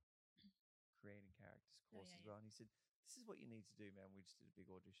creating characters course as well. And he said, "This is what you need to do, man." We just did a big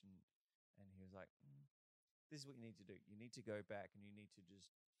audition, and he was like, "This is what you need to do. You need to go back and you need to just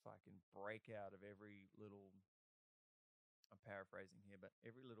fucking break out of every little." I'm paraphrasing here, but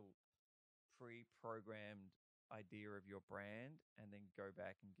every little pre-programmed idea of your brand, and then go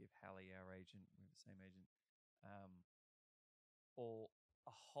back and give Hallie, our agent, we're the same agent, all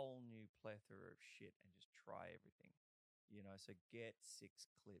a whole new plethora of shit and just try everything. So get 6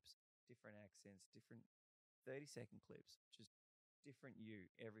 clips, different accents, different 30-second clips, just different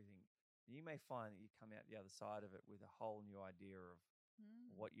everything. You may find that you come out the other side of it with a whole new idea of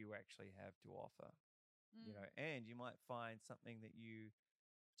Mm. what you actually have to offer. Mm. And you might find something that you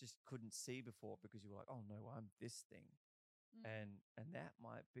just couldn't see before because you were like, oh no, I'm this thing. Mm. And that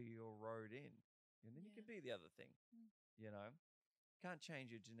might be your road in. And then you can Yeah. be the other thing. Mm. Can't change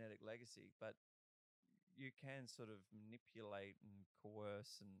your genetic legacy, but you can sort of manipulate and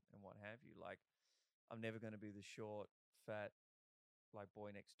coerce and what have you. Like, I'm never going to be the short, fat, like boy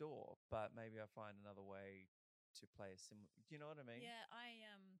next door, but maybe I find another way to play a similar. Do you know what I mean? Yeah,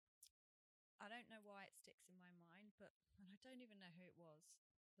 I don't know why it sticks in my mind, but and I don't even know who it was.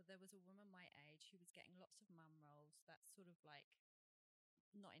 But there was a woman my age who was getting lots of mum roles. That's sort of like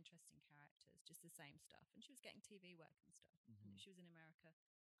not interesting characters, just the same stuff. And she was getting TV work and stuff. And Mm-hmm. she was in America.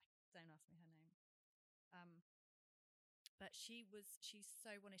 Don't ask me her name. Um, but she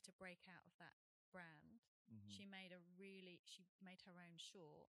so wanted to break out of that brand. Mm-hmm. She made her own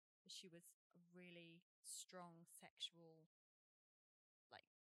short. She was a really strong sexual, like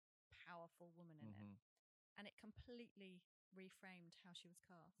powerful woman in it, Mm-hmm. and it completely reframed how she was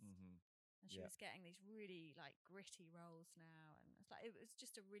cast. Mm-hmm. And she was getting these really like gritty roles now, and it's like it was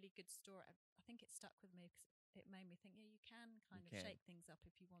just a really good story. I think it stuck with me because it made me think, yeah, you can kind of can. shake things up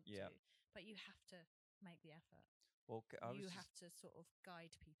if you want Yeah. to, but you have to make the effort. Well, You have to sort of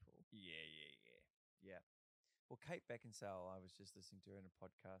guide people. Yeah. Well, Kate Beckinsale, I was just listening to her in a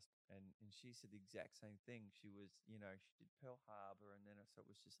podcast, and she said the exact same thing. She was, she did Pearl Harbor, and then so it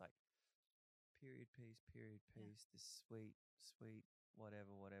was just like period Yeah. piece, this sweet, sweet,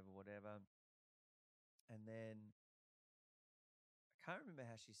 whatever. And then I can't remember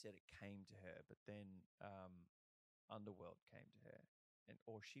how she said it came to her, but then Underworld came to her,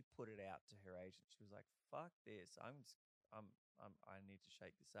 or she put it out to her agent. She was like, "Fuck this! I need to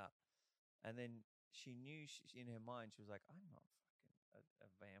shake this up." And then she knew in her mind she was like, "I'm not fucking a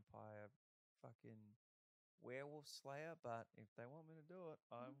vampire, fucking werewolf slayer, but if they want me to do it,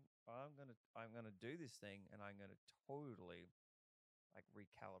 I'm gonna do this thing, and I'm gonna totally like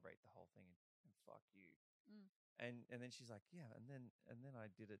recalibrate the whole thing and fuck you." Mm. And then she's like, "Yeah," and then I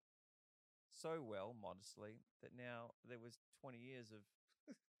did it so well, modestly, that now there was 20 years of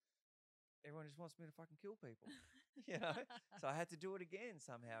everyone just wants me to fucking kill people, you know? So I had to do it again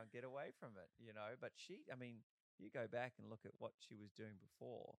somehow and get away from it, But I mean, you go back and look at what she was doing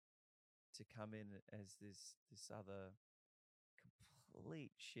before to come in as this other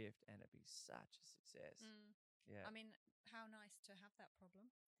complete shift and it be such a success. Mm. Yeah. I mean, how nice to have that problem.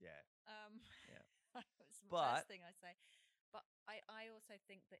 Yeah. Um, Yeah. it's the But first thing I say. But I also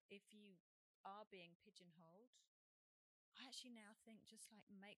think that if you are being pigeonholed, I actually now think just like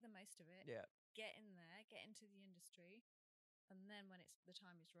make the most of it, yeah, get in there, get into the industry, and then when the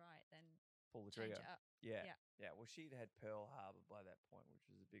time is right, then pull the change trigger. it up. Yeah. Yeah. Yeah. Well, she'd had Pearl Harbor by that point, which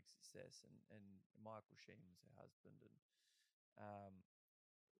was a big success, and Michael Sheen was her husband, and um,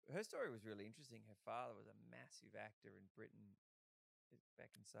 her story was really interesting. Her father was a massive actor in Britain,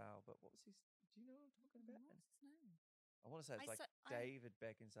 Beckinsale. But what was his? Do you know what I'm talking about? What's his name? I want to say it's like I David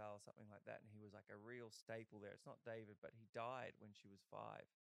Beckinsale or something like that, and he was like a real staple there. It's not David, but he died when she was 5,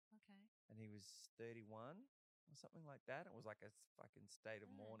 okay. and he was 31 or something like that. It was like a fucking state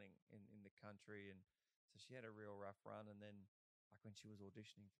of Oh, mourning in the country, and so she had a real rough run. And then, like when she was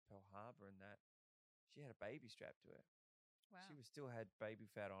auditioning for Pearl Harbor and that, she had a baby strapped to her. She wow. was still had baby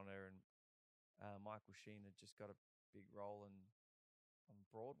fat on her, and Michael Sheen had just got a big role on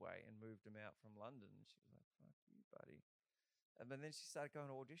Broadway and moved him out from London. And she was like, "Fuck you, buddy." And then she started going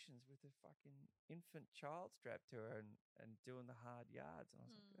to auditions with a fucking infant child strapped to her and doing the hard yards. And I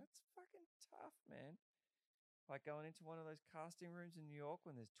was like, Hmm. that's fucking tough, man. Like going into one of those casting rooms in New York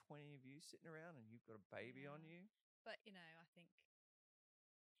when there's 20 of you sitting around and you've got a baby on Yeah. you. But I think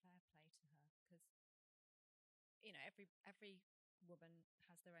fair play to her because every woman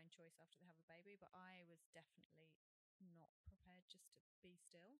has their own choice after they have a baby, but I was definitely not prepared just to be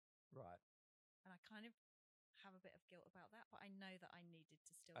still, Right. and I kind of have a bit of guilt about that, but I know that I needed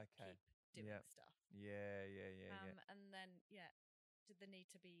to still Okay. keep doing Yeah. stuff. Yeah. And then did the need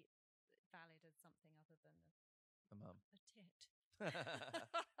to be valid as something other than A mum. a tit.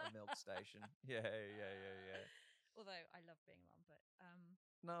 A milk station. Yeah. Although I love being a mum, but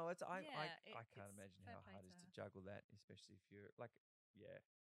No, it's I can't it's imagine fair how play hard to it is to her. juggle that, especially if you're like, yeah.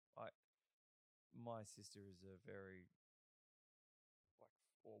 I My sister is a very like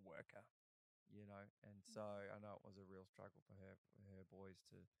or worker, and so I know it was a real struggle for her boys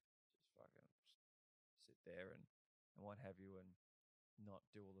to just fucking sit there and what have you, and not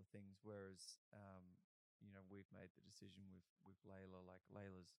do all the things. Whereas, we've made the decision with Layla. Like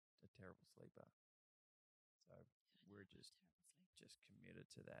Layla's a terrible sleeper, so we're just committed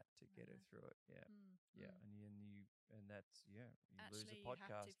to that to get her through it. Yeah, yeah, and that's you lose Actually, a you have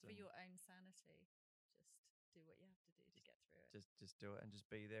to, podcast for your own sanity, just do what you have to do to get through it. just do it and just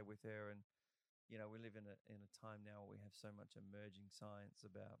be there with her. And we live in a time now where we have so much emerging science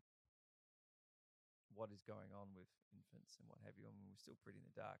about what is going on with infants and what have you. I mean, we're still pretty in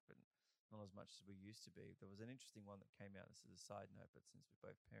the dark, but not as much as we used to be. There was an interesting one that came out. This is a side note, but since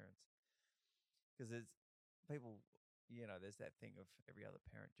we're both parents, because there's people, there's that thing of every other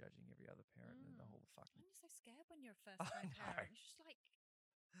parent judging every other parent and the whole fucking. And you're so scared when you're a first-time parent. You're just like,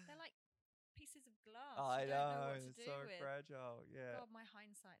 they're like pieces of glass. I you don't know know, what to it's do so with. fragile. Yeah. God, my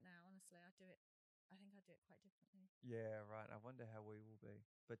hindsight now, honestly, I think I do it quite differently. Yeah, right. I wonder how we will be.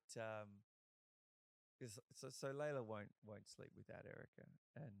 But so Layla won't sleep without Erica,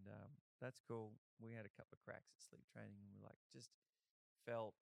 and that's cool. We had a couple of cracks at sleep training, and we just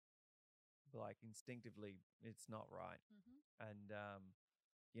felt like instinctively it's not right. And now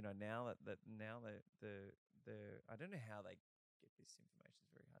now the I don't know how they get this information.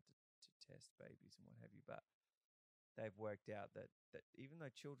 It's very hard to test babies and what have you, but they've worked out that even though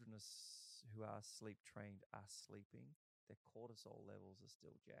children who are sleep trained are sleeping, their cortisol levels are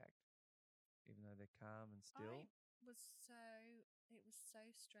still jacked, even though they're calm and still. It was so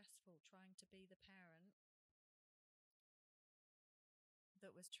stressful trying to be the parent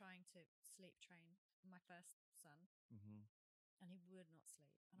that was trying to sleep train my first son, and he would not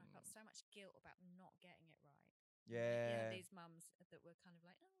sleep, and I felt so much guilt about not getting it right. Yeah. These mums that were kind of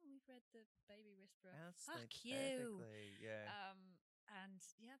like, oh, we've read the baby whisperer. Fuck you. Yeah. And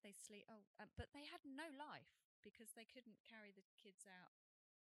they sleep. But they had no life because they couldn't carry the kids out,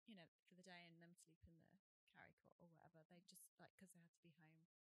 for the day and them sleep in the carry cot or whatever. They just because they had to be home.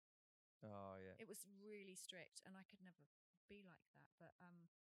 Oh yeah. It was really strict, and I could never be like that. But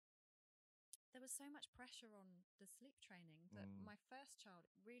there was so much pressure on the sleep training that my first child,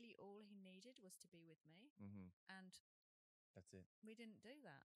 really all he needed was to be with me, and that's it. We didn't do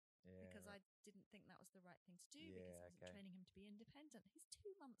that. Yeah, because right. I didn't think that was the right thing to do because I wasn't training him to be independent. He's 2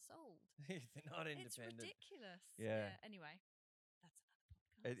 months old. He's not independent. It's ridiculous. Yeah. Anyway, that's another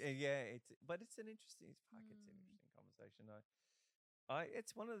podcast. It's an interesting. It's an interesting conversation.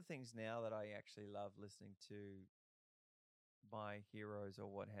 It's one of the things now that I actually love listening to my heroes or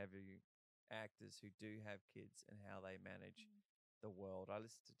what have you, actors who do have kids and how they manage the world. I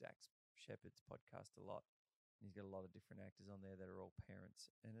listen to Dax Shepard's podcast a lot. He's got a lot of different actors on there that are all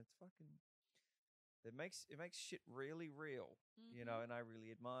parents, and it's fucking. It makes shit really real, and I really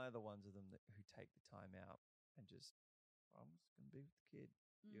admire the ones of them who take the time out and just, I'm just gonna be with the kid,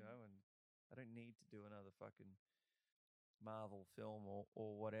 and I don't need to do another fucking Marvel film or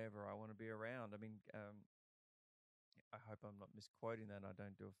whatever. I want to be around. I mean, I hope I'm not misquoting that. I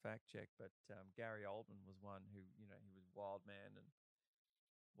don't do a fact check, but Gary Oldman was one who, he was wild man and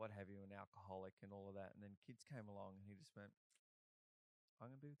what have you, an alcoholic and all of that. And then kids came along and he just went,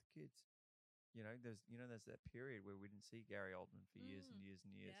 I'm going to be with the kids. There's that period where we didn't see Gary Oldman for years and years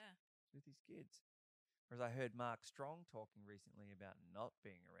and years with his kids. Whereas I heard Mark Strong talking recently about not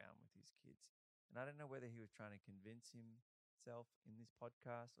being around with his kids. And I don't know whether he was trying to convince himself in this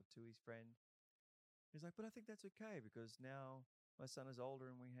podcast or to his friend. He's like, but I think that's okay because now my son is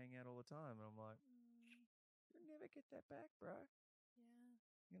older and we hang out all the time. And I'm like, you'll never get that back, bro.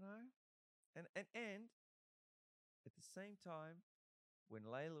 Yeah. And at the same time, when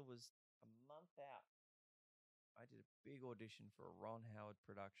Layla was a month out, I did a big audition for a Ron Howard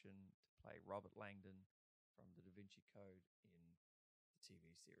production to play Robert Langdon from the Da Vinci Code in the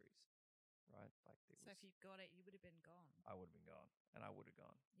TV series, right? So if you'd got it, you would have been gone. I would have been gone, and I would have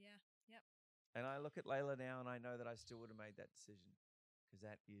gone. Yeah, yep. And I look at Layla now, and I know that I still would have made that decision because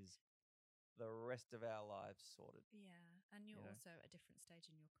that is the rest of our lives sorted. Yeah, and you're also at a different stage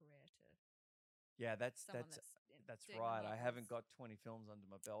in your career to. Yeah, that's right. I haven't got 20 films under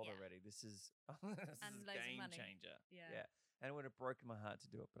my belt already. This is a game changer. Yeah. And it would have broken my heart to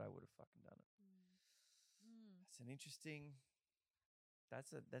do it, but I would have fucking done it. That's an interesting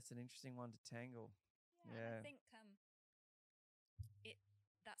one to tangle. Yeah. I think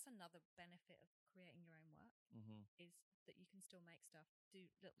that's another benefit of creating your own work is that you can still make stuff,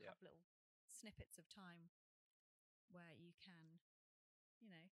 have little snippets of time where you can,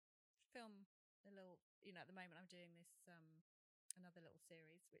 film a little, at the moment I'm doing this another little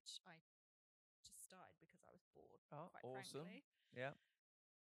series which I just started because I was bored, quite awesome. frankly. Yeah.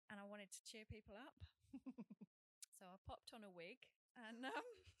 And I wanted to cheer people up. So I popped on a wig and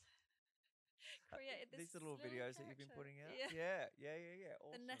created this These little videos that you've been character. putting out. Yeah. Yeah.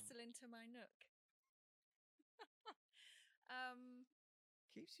 The Awesome. nestle into my nook. um,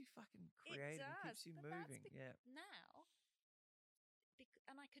 Keeps you fucking it creative and does, keeps you but moving. that's Yeah. now.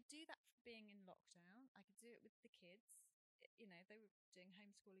 And I could do that for being in lockdown. I could do it with the kids. You know, they were doing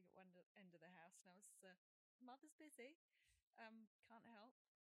homeschooling at one end of the house, and I was mother's busy. Can't help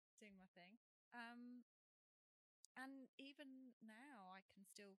doing my thing. And even now, I can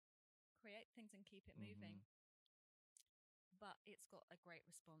still create things and keep it moving. But it's got a great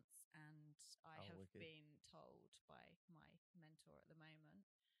response, and I have wicked. been told by my mentor at the moment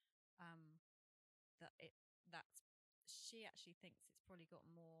that she actually thinks it's probably got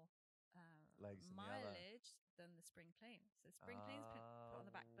more Legs than the other. mileage than the spring clean. So the spring clean's put on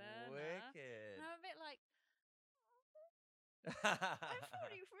the back burner, Wicked. and I'm a bit like, I've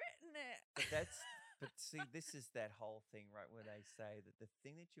already written it. But see, this is that whole thing, right? Where they say that the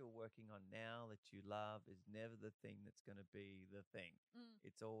thing that you're working on now that you love is never the thing that's going to be the thing.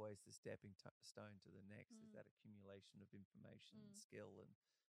 It's always the stepping stone to the next. Is that accumulation of information and skill and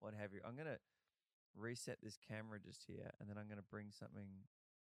what have you. I'm going to reset this camera just here, and then I'm going to bring something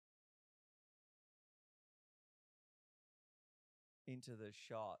into the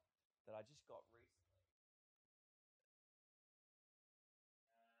shot that I just got recently.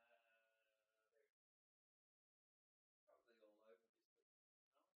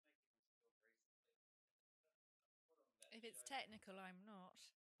 If it's technical, I'm not.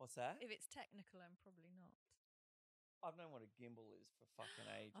 What's that? If it's technical, I'm probably not. I've known what a gimbal is for fucking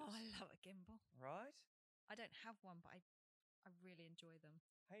ages. Oh, I love a gimbal. Right? I don't have one, but I really enjoy them.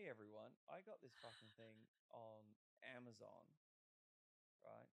 Hey everyone, I got this fucking thing on Amazon,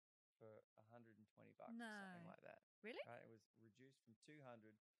 right, for $120 or something like that. Really? Right? It was reduced from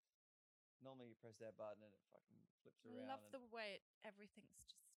 200. Normally you press that button and it fucking flips around. I love the way everything's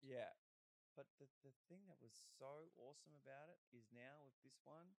just... Yeah. But the thing that was so awesome about it is now with this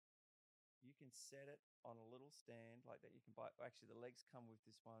one, you can set it on a little stand like that. You can buy, actually the legs come with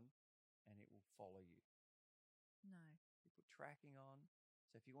this one and it will follow you. No. You put tracking on.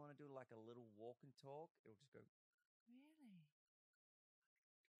 So if you want to do like a little walk and talk, it'll just go. Really?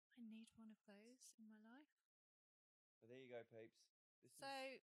 I need one of those in my life. So there you go, peeps.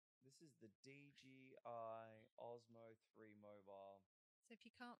 This is the DJI Osmo 3 Mobile. So if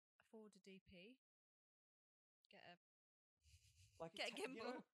you can't afford a DP, get a You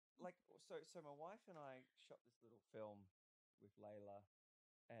gimbal. know, so my wife and I shot this little film with Layla,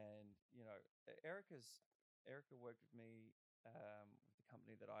 and Erica worked with me with the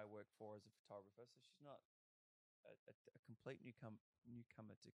company that I work for as a photographer. So she's not a complete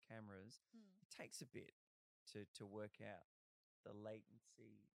newcomer to cameras. It takes a bit to work out the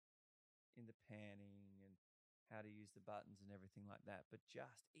latency in the panning and how to use the buttons and everything like that. But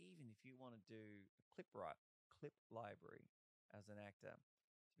just even if you want to do a clip library as an actor,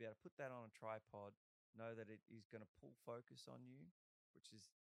 to be able to put that on a tripod, know that it is going to pull focus on you, which is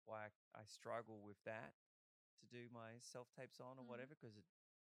why I struggle with that to do my self-tapes on or whatever, because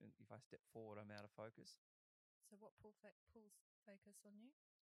if I step forward, I'm out of focus. So what pulls focus on you?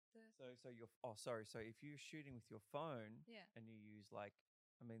 So if you're shooting with your phone, and you use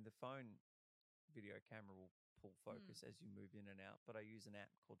the phone video camera will pull focus as you move in and out, but I use an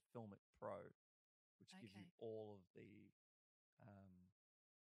app called Filmic Pro, which gives you all of the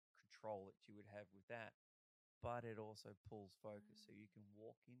control that you would have with that, but it also pulls focus, so you can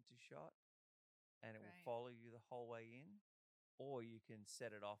walk into shot and it will follow you the whole way in, or you can set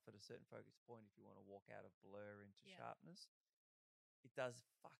it off at a certain focus point if you want to walk out of blur into sharpness. It does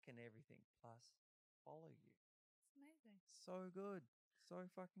fucking everything, plus follow you. It's amazing. So good. So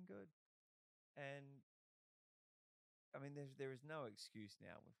fucking good. And I mean, there is no excuse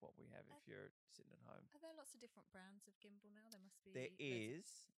now with what we have if you're sitting at home. Are there lots of different brands of gimbal now? There must be. There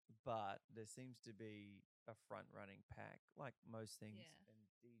is, but there seems to be a front-running pack, like most things. Yeah. And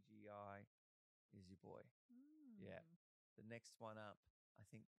DJI is your boy. Yeah. The next one up, I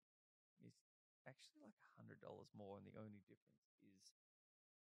think, is actually like $100 more, and the only difference is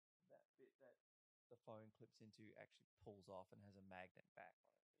that bit that the phone clips into actually pulls off and has a magnet back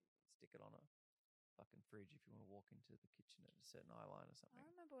on it, so you can stick it on a fucking fridge if you want to walk into the kitchen at a certain eye line or something. I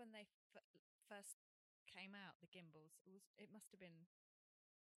remember when they first came out, the gimbals. It must have been.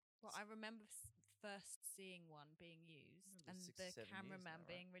 Well, I remember first seeing one being used, and the cameraman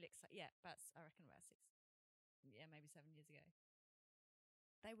being really excited. Yeah, I reckon about 6. Yeah, maybe 7 years ago.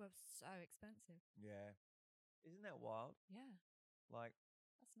 They were so expensive. Yeah, isn't that wild? Yeah, like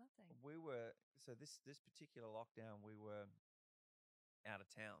that's nothing. This particular lockdown, we were out of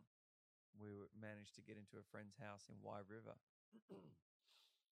town. We managed to get into a friend's house in Wye River.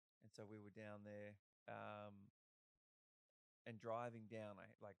 And And so we were down there, and driving down. I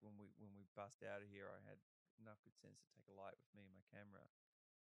like when we bust out of here. I had enough good sense to take a light with me and my camera.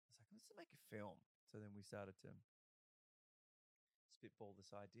 I was like, let's make a film. So then we started to spitball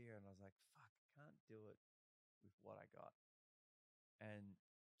this idea, and I was like, fuck, I can't do it with what I got. And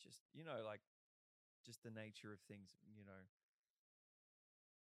just, like, just the nature of things,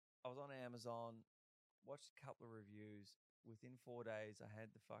 I was on Amazon, watched a couple of reviews. Within 4 days, I had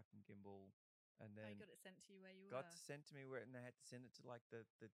the fucking gimbal, and I then got it sent to you where you got were. sent to me and they had to send it to like the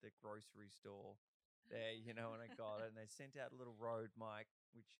grocery store there, and I got it, and they sent out a little Rode mic,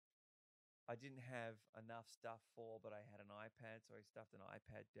 which I didn't have enough stuff for, but I had an iPad, so I stuffed an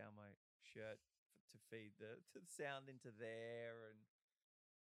iPad down my shirt to feed to the sound into there, and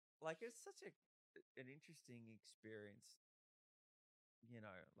like it's such an interesting experience,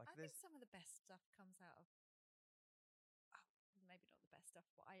 like I think some of the best stuff comes out of, oh, maybe not the best stuff,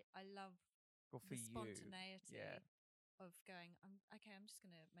 but I love well, for the you, spontaneity yeah, of going, I'm just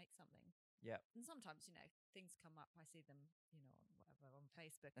going to make something. yeah, And sometimes, things come up, I see them, on whatever, on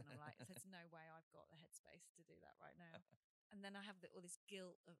Facebook, and I'm like, there's no way I've got the headspace to do that right now. And then I have all this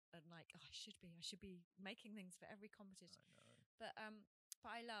guilt and like, oh, I should be making things for every competition. I know, But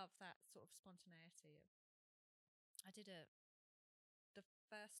I love that sort of spontaneity of, I did the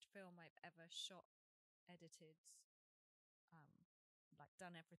first film I've ever shot, edited, um, like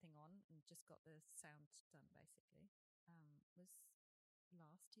done everything on, and just got the sound done basically, was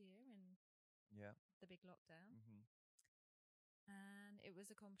last year in yeah, the big lockdown. mm-hmm. And it was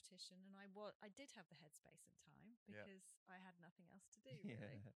a competition, and I did have the headspace and time Yeah. because I had nothing else to do really.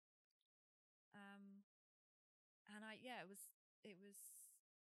 Yeah. Um, and it was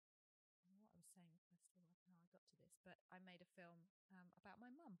what I was saying first of all, how I got to this, but I made a film about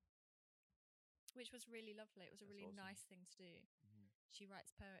my mum, which was really lovely. It was a That's really awesome. nice thing to do. Mm-hmm. She writes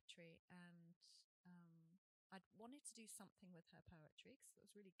poetry, and I'd wanted to do something with her poetry because it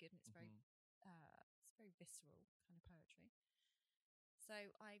was really good, and it's very visceral kind of poetry. So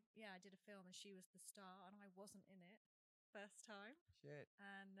I did a film, and she was the star, and I wasn't in it first time. Shit.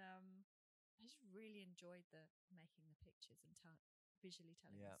 And I just really enjoyed making the pictures and visually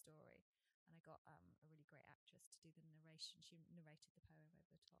telling the story. And I got a really great actress to do the narration. She narrated the poem over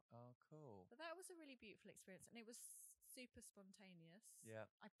the top. Oh, cool. But that was a really beautiful experience, and it was super spontaneous.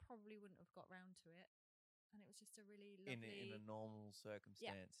 Yeah. I probably wouldn't have got round to it, and it was just a really lovely In a normal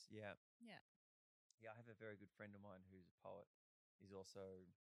circumstance. Yeah. Yeah. Yeah, I have a very good friend of mine who's a poet. He's also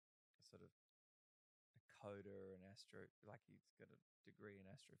a sort of a coder and like he's got a degree in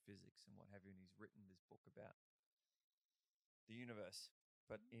astrophysics and what have you, and he's written this book about the universe.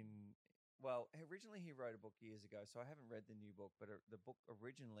 But originally he wrote a book years ago, so I haven't read the new book, but the book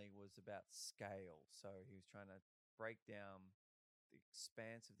originally was about scale. So he was trying to break down the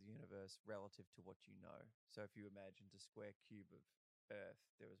expanse of the universe relative to what you know. So if you imagined a square cube of Earth,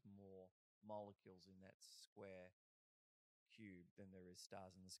 there was more molecules in that square cube than there is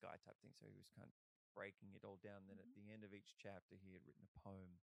stars in the sky type thing. So he was kind of breaking it all down. Then at the end of each chapter, he had written a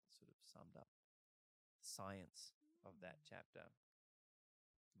poem that sort of summed up the science of that chapter.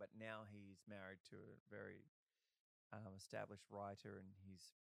 But now he's married to a very established writer, and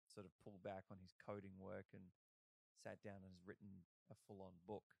he's sort of pulled back on his coding work and sat down and has written a full-on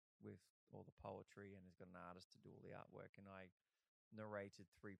book with all the poetry, and has got an artist to do all the artwork. And I narrated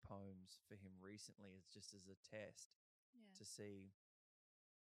 3 poems for him recently as a test to see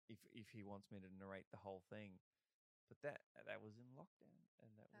if he wants me to narrate the whole thing. But that was in lockdown,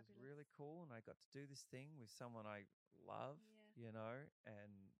 and that was really cool. And I got to do this thing with someone I love,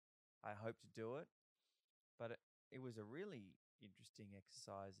 and I hope to do it. But it was a really interesting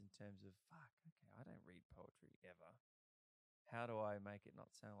exercise in terms of, fuck, okay, I don't read poetry ever. How do I make it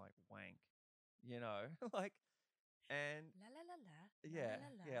not sound like wank? Like, and la la la la. yeah, la,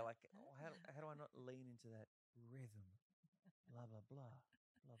 la, yeah, like, la, how la. do I not lean into that rhythm? Blah blah blah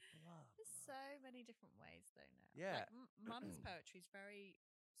blah blah. There's so many different ways though now. Yeah. Like Mum's poetry is very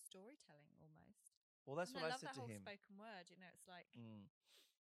storytelling almost. Well, that's and what I love said that to whole him. spoken word. It's like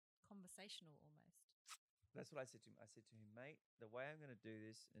conversational almost. That's what I said to him. I said to him, mate, the way I'm going to do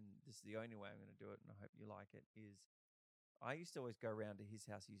this, and this is the only way I'm going to do it, and I hope you like it, is I used to always go around to his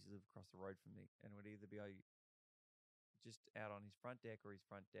house. He used to live across the road from me, and it would either be just out on his front deck or his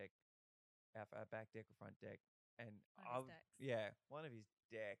front deck, our back deck or front deck. And one of his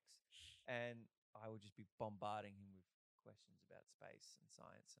decks. And I would just be bombarding him with questions about space and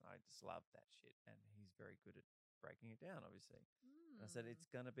science, and I just love that shit. And he's very good at breaking it down, obviously. And I said, it's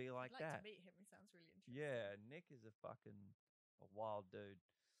going to be like I'd like that. to meet him. He sounds really interesting. Yeah, Nick is a wild dude.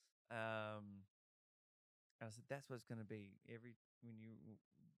 I said, that's what it's going to be. When you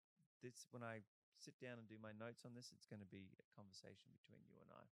this when I sit down and do my notes on this, it's going to be a conversation between you and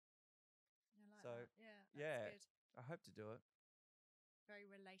I. I like So, that. Yeah, that's yeah. good. I hope to do it. Very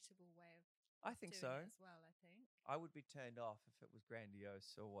relatable way of I think doing so. it as well, I think. I would be turned off if it was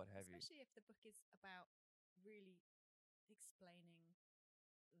grandiose or what have you. Especially if the book is about really explaining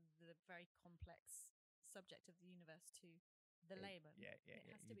the very complex subject of the universe to the layman. Yeah. It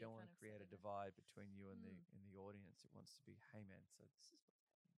has to You be don't a want kind to of create a silliness. divide between you and Mm. the audience. It wants to be, hey man, so this is what's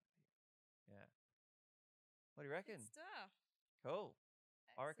happening out here. Yeah. What do you Good reckon? stuff. Cool.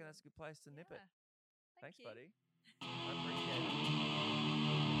 I reckon that's a Excellent. good place to nip it. Yeah. Thanks, Thank you. buddy. I appreciate it.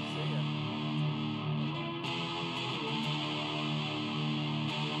 See ya.